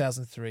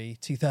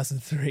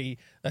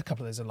 a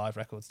couple of those are live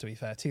records, to be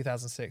fair,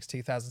 2006,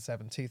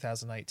 2007,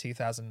 2008,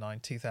 2009,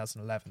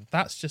 2011.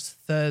 That's just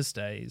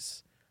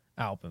Thursday's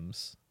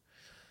albums.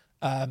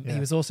 He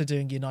was also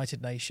doing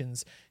United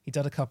Nations. He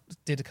did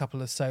a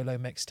couple of solo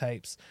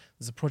mixtapes.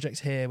 There's a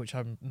project here which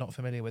I'm not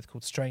familiar with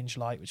called Strange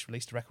Light, which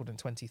released a record in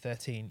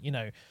 2013.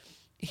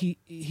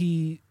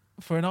 He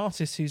for an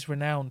artist who's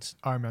renowned,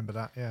 I remember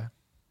that. Yeah,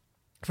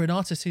 for an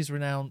artist who's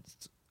renowned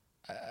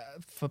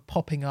for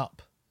popping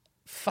up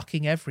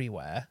fucking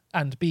everywhere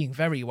and being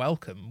very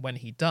welcome when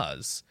he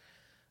does.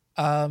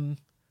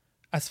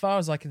 As far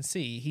as I can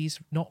see, he's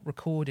not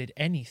recorded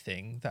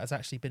anything that has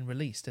actually been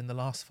released in the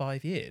last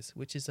 5 years,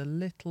 which is a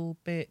little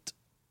bit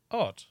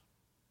odd,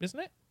 isn't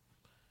it?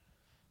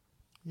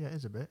 Yeah, it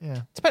is a bit.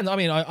 Yeah, Depends. I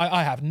mean,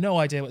 I have no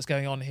idea what's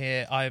going on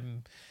here.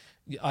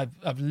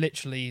 I've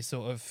literally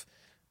sort of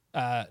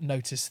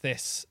noticed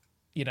this,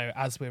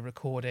 as we're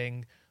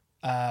recording,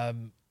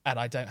 and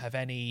I don't have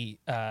any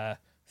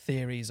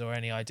theories or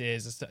any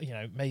ideas as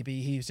to,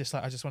 maybe he's just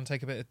like, I just want to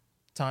take a bit of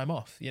time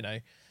off.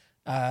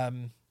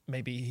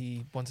 Maybe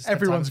he wants to spend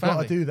everyone's time with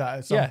got to family. do that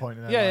at some point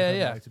in their life,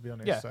 haven't they, to be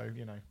honest. Yeah. So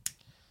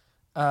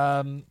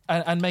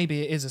And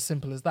maybe it is as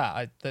simple as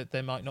that. That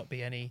there might not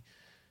be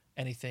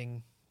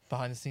anything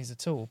behind the scenes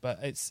at all. But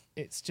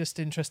it's just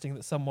interesting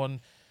that someone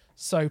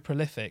so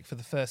prolific for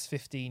the first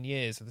 15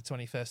 years of the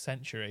 21st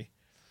century,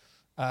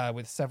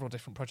 with several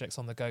different projects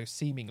on the go,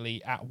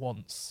 seemingly at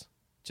once,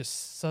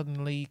 just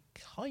suddenly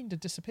kind of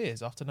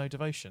disappears after No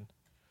Devotion.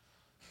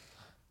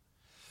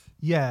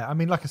 Yeah, I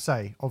mean, like I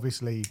say,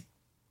 obviously,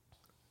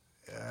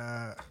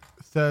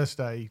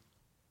 Thursday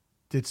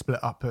did split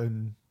up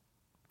in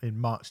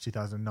March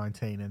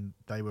 2019, and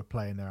they were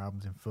playing their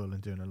albums in full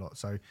and doing a lot.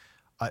 So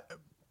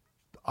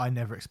I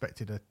never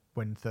expected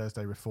when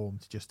Thursday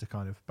reformed just to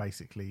kind of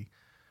basically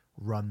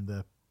run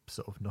the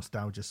sort of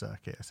nostalgia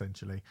circuit.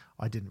 Essentially,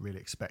 I didn't really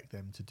expect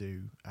them to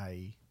do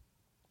a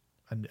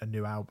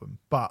new album,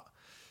 but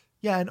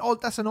yeah,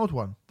 that's an odd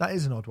one. That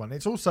is an odd one.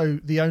 It's also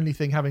the only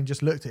thing, having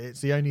just looked at it,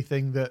 it's the only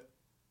thing that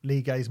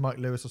Lee Gay's, Mike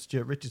Lewis or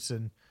Stuart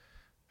Richardson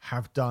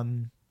have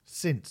done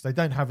since. They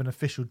don't have an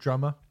official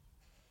drummer.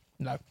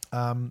 No.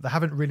 They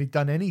haven't really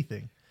done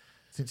anything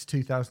since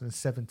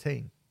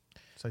 2017.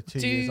 So 2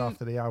 years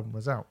after the album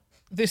was out.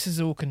 This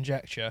is all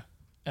conjecture,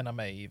 and I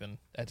may even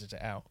edit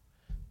it out.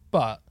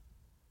 But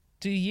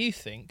do you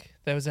think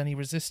there was any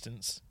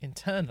resistance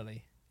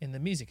internally in the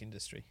music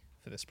industry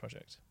for this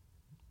project?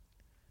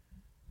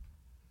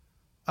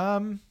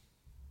 I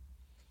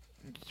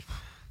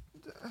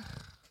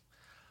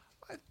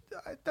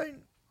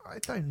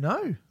don't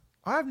know.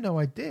 I have no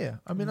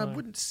idea. I mean, No. I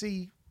wouldn't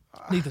see.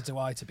 Neither do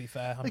I, to be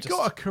fair. They've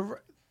got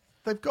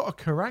a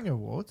Kerrang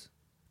Award.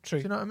 True.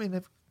 Do you know what I mean?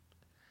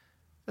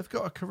 They've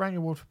got a Kerrang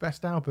Award for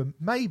Best Album.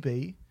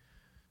 Maybe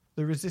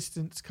the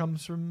resistance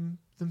comes from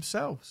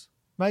themselves.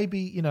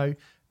 Maybe,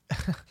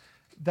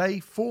 they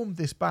formed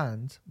this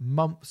band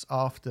months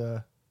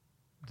after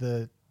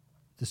the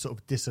sort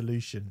of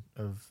dissolution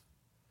of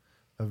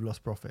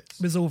Lost Prophets.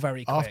 It was all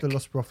very quick. After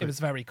Lost Prophets. It was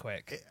very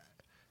quick.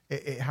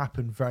 It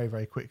happened very,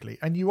 very quickly.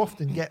 And you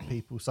often get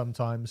people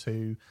sometimes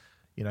who,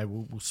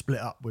 will split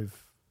up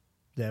with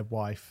their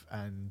wife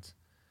and,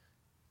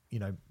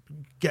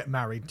 get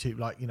married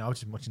to, I was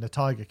just watching The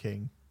Tiger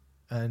King.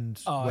 And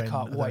I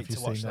can't wait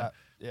to watch that.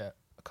 Yeah,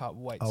 I can't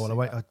wait to see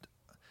that.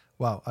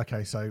 Well,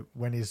 okay, so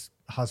when his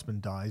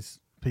husband dies,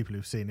 people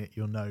who've seen it,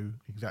 you'll know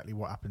exactly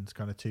what happens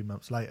kind of 2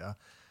 months later.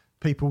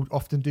 People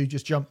often do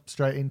just jump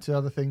straight into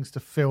other things to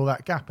fill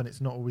that gap, and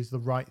it's not always the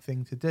right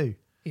thing to do.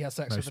 He has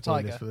sex No with a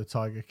spoilers tiger. for The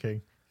Tiger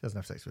King. He doesn't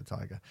have sex with a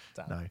tiger.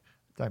 Damn. No,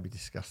 don't be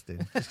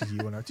disgusting. Just because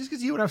you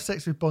want to have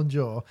sex with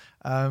Bonjour.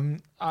 I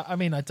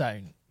mean, I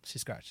don't. She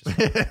scratches.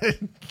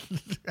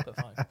 But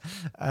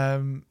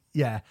fine.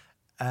 Yeah.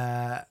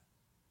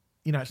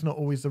 It's not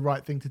always the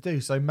right thing to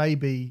do. So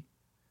maybe,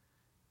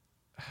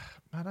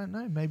 I don't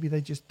know. Maybe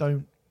they just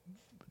don't.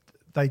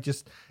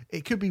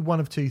 It could be one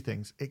of two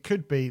things. It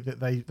could be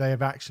that they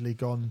have actually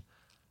gone,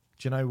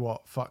 do you know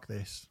what? Fuck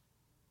this.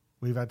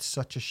 We've had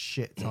such a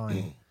shit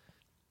time.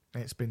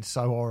 It's been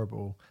so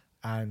horrible.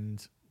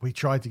 And we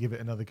tried to give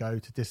it another go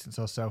to distance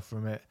ourselves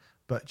from it.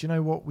 But do you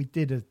know what? We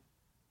did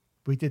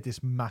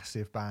this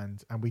massive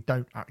band, and we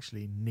don't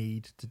actually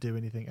need to do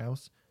anything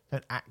else.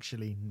 Don't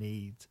actually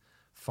need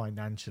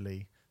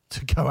financially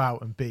to go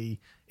out and be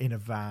in a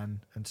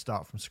van and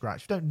start from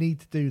scratch. We don't need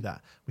to do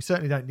that. We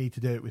certainly don't need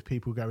to do it with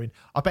people going,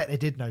 I bet they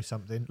did know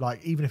something.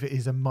 Like, even if it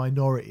is a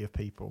minority of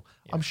people,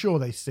 yeah. I'm sure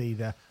they see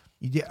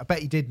I bet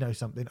he did know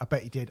something. I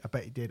bet he did. I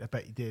bet he did. I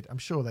bet he did. I'm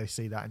sure they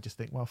see that and just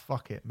think, well,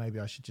 fuck it. Maybe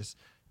I should just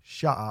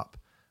shut up,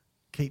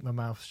 keep my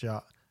mouth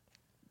shut,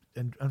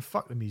 and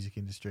fuck the music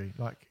industry.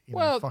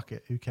 Fuck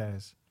it. Who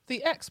cares?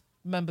 The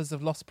ex-members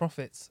of Lost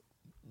Prophets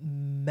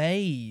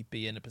may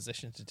be in a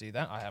position to do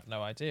that. I have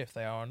no idea if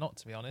they are or not,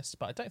 to be honest,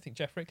 but I don't think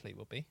Jeff Rickley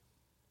will be.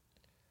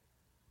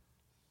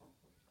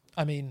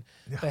 I mean,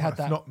 they had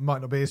that... might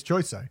not be his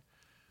choice, though.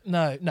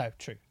 No,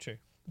 true.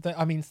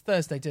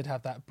 Thursday did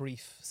have that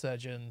brief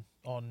sojourn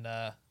on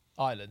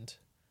Ireland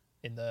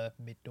in the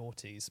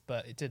mid-noughties,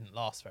 but it didn't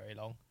last very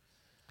long.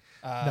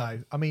 No,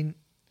 I mean,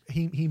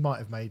 he might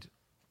have made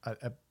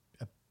a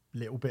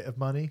little bit of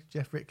money,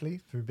 Jeff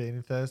Rickley, through being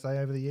in Thursday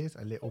over the years.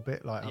 A little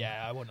bit,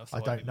 I wouldn't have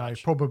thought. I don't know.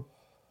 Much.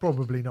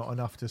 Probably not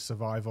enough to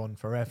survive on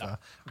forever.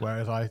 No.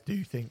 Whereas I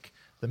do think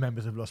the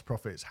members of Lost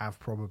Prophets have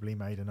probably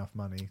made enough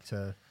money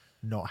to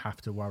not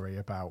have to worry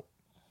about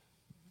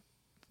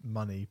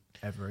money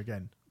ever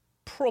again.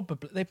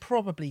 They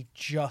probably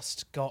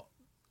just got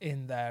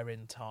in there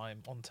on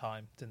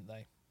time, didn't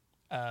they?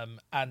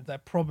 and they're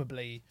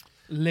probably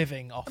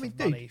living off of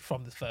dude. money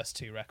from the first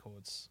 2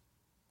 records.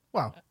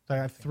 Well, they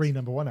had 3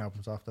 number 1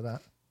 albums after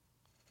that.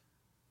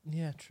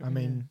 Yeah, true. I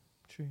mean,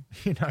 true.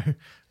 You know,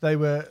 they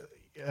were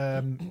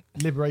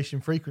Liberation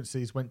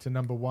Frequencies went to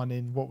number 1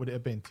 in, what would it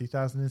have been,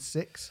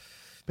 2006?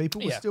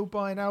 People were still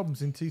buying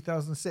albums in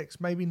 2006,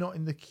 maybe not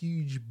in the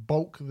huge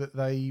bulk that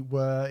they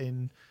were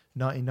in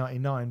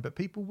 1999, but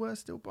people were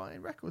still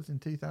buying records in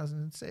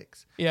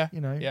 2006. Yeah, you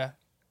know, yeah.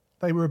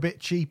 They were a bit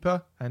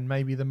cheaper and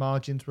maybe the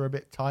margins were a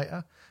bit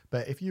tighter,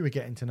 but if you were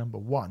getting to number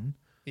 1,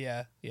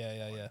 yeah.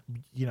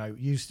 you know,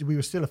 we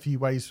were still a few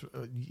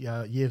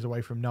years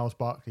away from Niles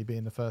Barkley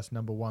being the first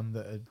number 1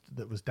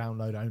 that was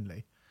download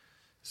only.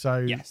 So,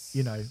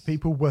 you know,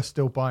 people were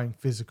still buying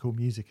physical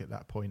music at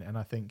that point. And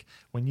I think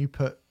when you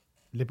put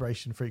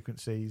Liberation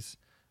Frequencies,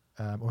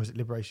 or is it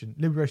Liberation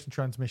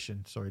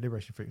Transmission? Sorry,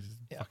 Liberation Frequencies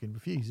fucking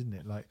refuse, isn't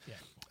it? Like,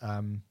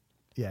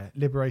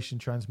 Liberation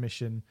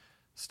Transmission,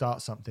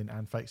 Start Something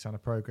and Fake Sound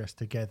of Progress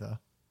together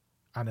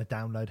and a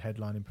download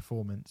headlining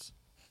performance.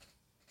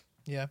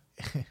 Yeah.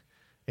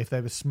 If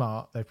they were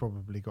smart, they've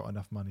probably got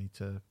enough money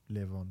to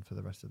live on for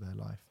the rest of their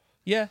life.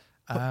 Yeah,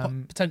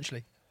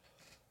 potentially.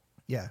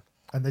 Yeah,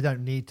 and they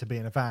don't need to be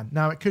in a van.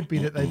 Now, it could be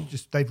that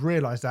they've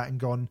realised that and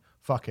gone,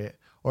 fuck it.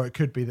 Or it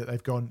could be that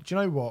they've gone, do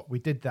you know what? We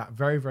did that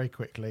very, very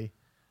quickly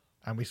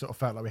and we sort of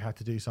felt like we had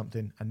to do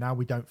something and now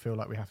we don't feel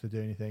like we have to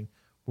do anything.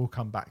 We'll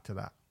come back to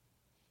that.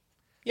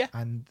 Yeah.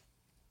 And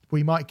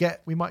we might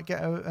get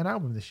an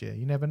album this year.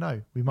 You never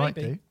know. We might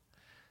do.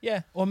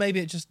 Yeah, or maybe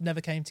it just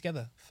never came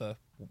together for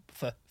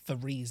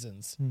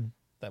reasons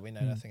that we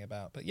know nothing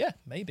about. But yeah,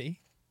 maybe.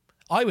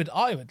 I would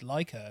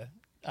like her,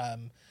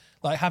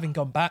 like having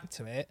gone back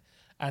to it,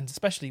 and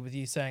especially with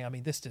you saying, I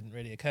mean, this didn't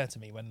really occur to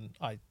me when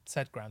I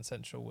said Grand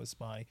Central was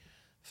my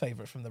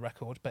favourite from the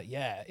record. But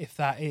yeah, if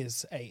that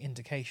is a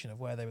indication of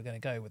where they were going to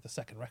go with the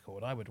second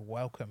record, I would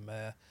welcome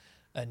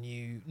a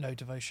new No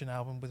Devotion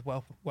album with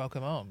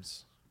Welcome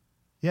Arms.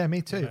 Yeah,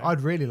 me too. You know?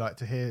 I'd really like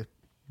to hear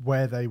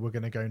where they were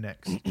going to go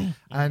next.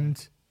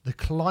 And the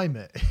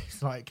climate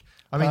is like,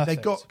 I mean, they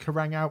got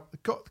Kerrang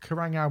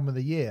album of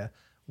the year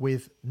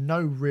with no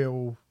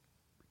real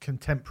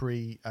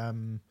contemporary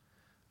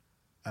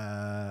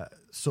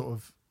sort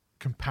of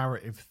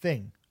comparative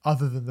thing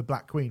other than the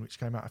Black Queen, which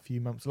came out a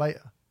few months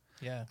later.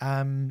 Yeah.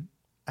 And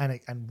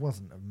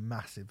wasn't a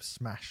massive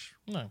smash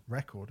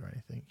record or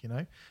anything, you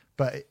know,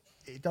 but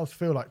it does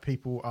feel like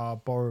people are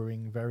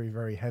borrowing very,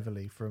 very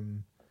heavily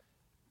from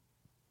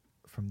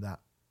that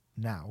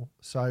now.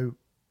 So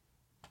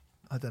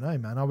I don't know,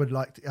 man. I would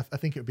like to, I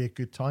think it would be a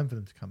good time for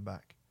them to come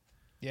back.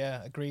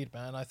 Yeah, agreed,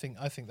 man. I think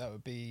that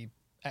would be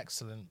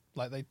excellent.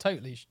 Like they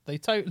totally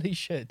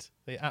should.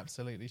 They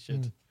absolutely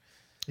should.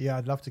 Yeah,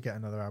 I'd love to get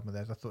another album of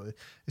theirs. I thought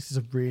this is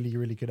a really,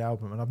 really good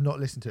album, and I've not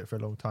listened to it for a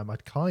long time.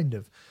 I'd kind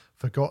of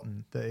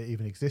forgotten that it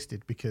even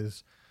existed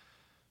because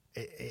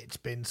it's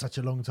been such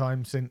a long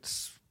time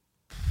since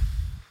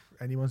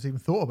anyone's even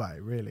thought about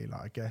it, really.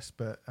 Like, I guess,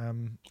 but I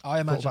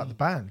imagine thought about the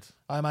band.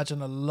 I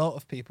imagine a lot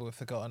of people have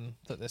forgotten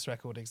that this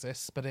record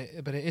exists, but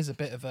it is a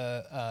bit of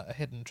a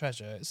hidden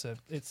treasure. It's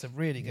a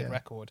really good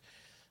record.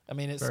 I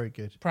mean, it's very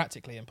good.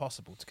 Practically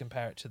impossible to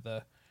compare it to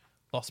the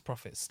Lost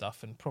Prophets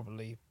stuff, and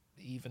probably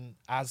even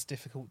as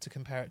difficult to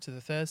compare it to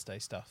the Thursday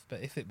stuff.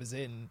 But if it was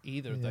in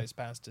either of those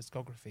bands'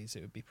 discographies,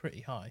 it would be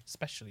pretty high,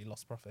 especially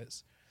Lost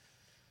Prophets.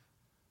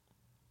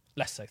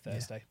 Less so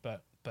Thursday,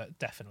 but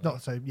definitely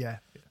not so. Yeah.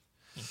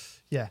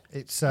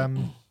 It's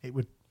it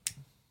would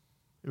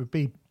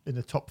be in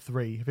the top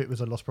 3 if it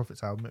was a Lost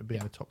Prophets album. It would be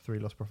in the top 3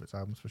 Lost Prophets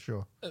albums for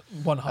sure.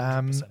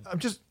 100%. I'm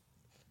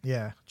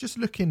just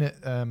looking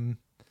at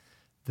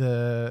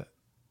the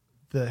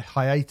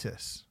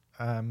hiatus.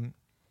 It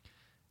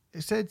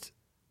said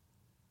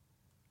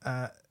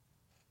that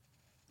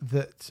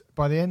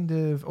by the end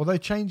of, although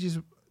changes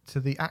to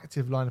the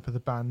active lineup of the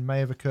band may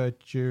have occurred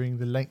during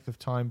the length of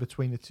time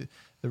between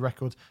the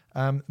records,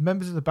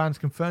 members of the band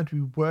confirmed to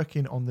be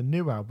working on the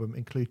new album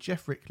include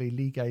Jeff Rickley,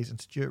 Lee Gaze and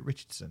Stuart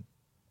Richardson,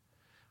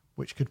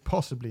 which could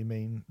possibly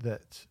mean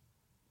that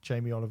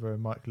Jamie Oliver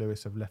and Mike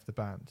Lewis have left the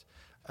band.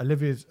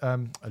 Oliver's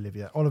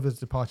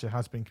departure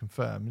has been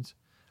confirmed,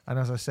 and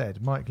as I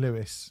said, Mike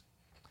Lewis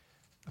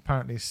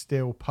apparently is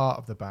still part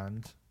of the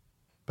band,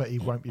 but he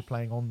won't be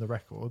playing on the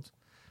record,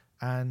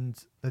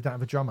 and they don't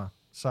have a drummer.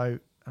 So,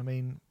 I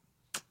mean,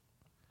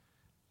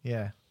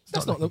 yeah,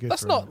 it's not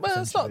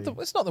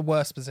the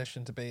worst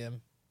position to be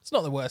in. It's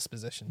not the worst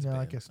position to be in.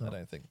 I guess not. I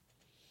don't think.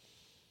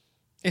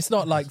 It's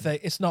not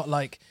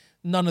like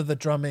none of the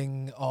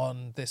drumming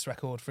on this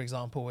record, for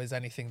example, is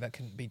anything that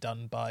can be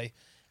done by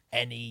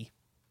any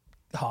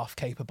half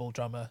capable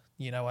drummer.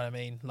 You know what I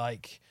mean?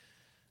 Like,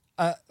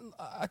 I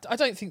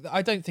don't think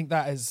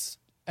that is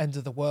end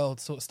of the world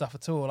sort of stuff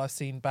at all. I've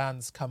seen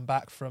bands come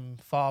back from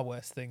far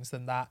worse things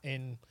than that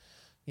in,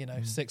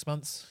 6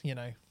 months.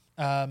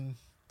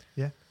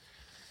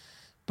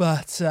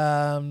 But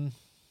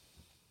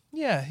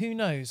who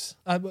knows?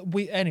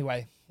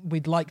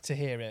 We'd like to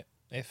hear it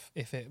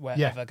if it were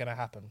ever going to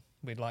happen.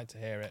 We'd like to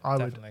hear it.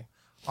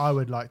 I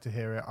would like to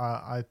hear it.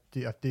 I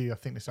do. I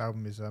think this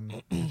album is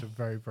is a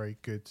very, very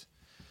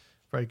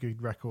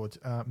good record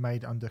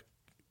made under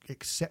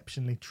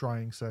exceptionally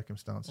trying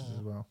circumstances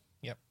as well.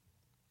 Yep.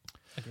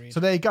 Agreed. So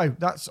there you go.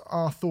 That's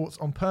our thoughts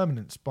on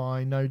Permanence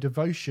by No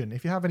Devotion.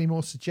 If you have any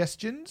more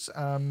suggestions,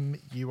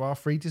 you are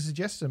free to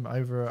suggest them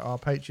over at our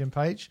Patreon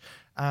page.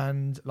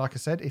 And like I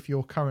said, if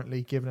you're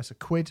currently giving us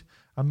 £1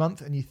 a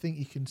month and you think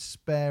you can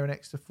spare an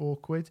extra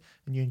 £4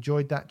 and you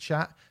enjoyed that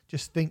chat,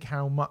 just think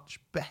how much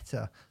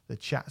better the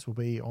chats will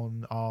be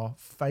on our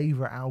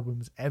favourite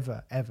albums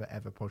ever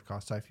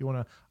podcast. So if you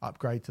want to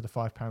upgrade to the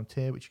 £5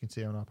 tier, which you can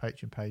see on our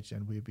Patreon page,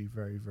 then we'd be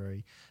very,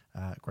 very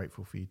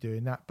grateful for you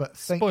doing that. But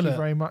thank you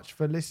very much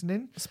for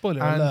listening.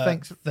 Spoiler and alert,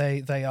 thanks.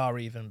 They are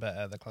even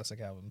better, the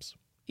classic albums.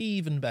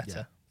 Even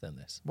better than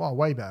this. Well,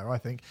 way better, I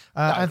think.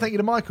 And thank you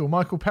to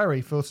Michael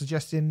Perry, for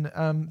suggesting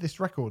this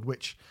record,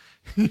 which,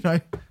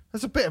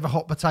 that's a bit of a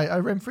hot potato,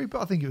 Renfrew,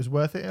 but I think it was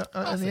worth it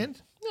in the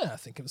end. Yeah, I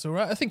think it was all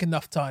right. I think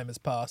enough time has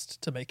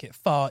passed to make it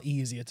far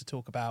easier to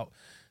talk about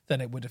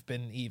than it would have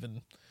been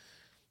even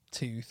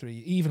 2, 3,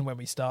 even when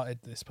we started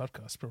this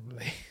podcast,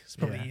 probably. It's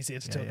probably easier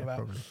to talk about.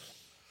 Probably.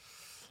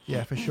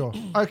 Yeah, for sure.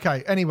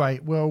 Okay, anyway,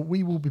 well,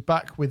 we will be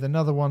back with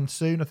another one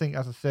soon. I think,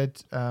 as I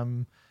said,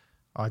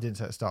 I didn't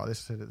say at the start of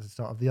this, I said at the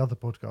start of the other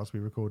podcast we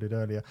recorded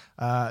earlier,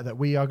 that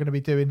we are going to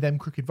be doing Them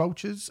Crooked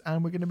Vultures,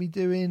 and we're going to be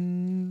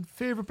doing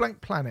Fear of a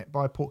Blank Planet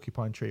by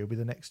Porcupine Tree. Will be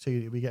the next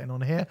two that we're getting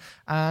on here.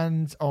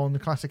 And on the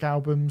classic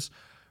albums,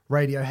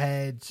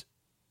 Radiohead,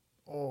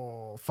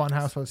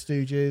 Funhouse by the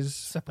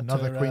Stooges,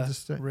 another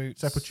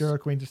Sepultura,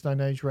 Queens of Stone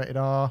Age, Rated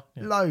R.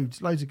 Yeah.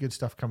 Loads of good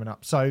stuff coming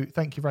up. So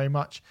thank you very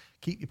much.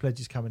 Keep your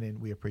pledges coming in.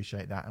 We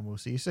appreciate that, and we'll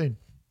see you soon.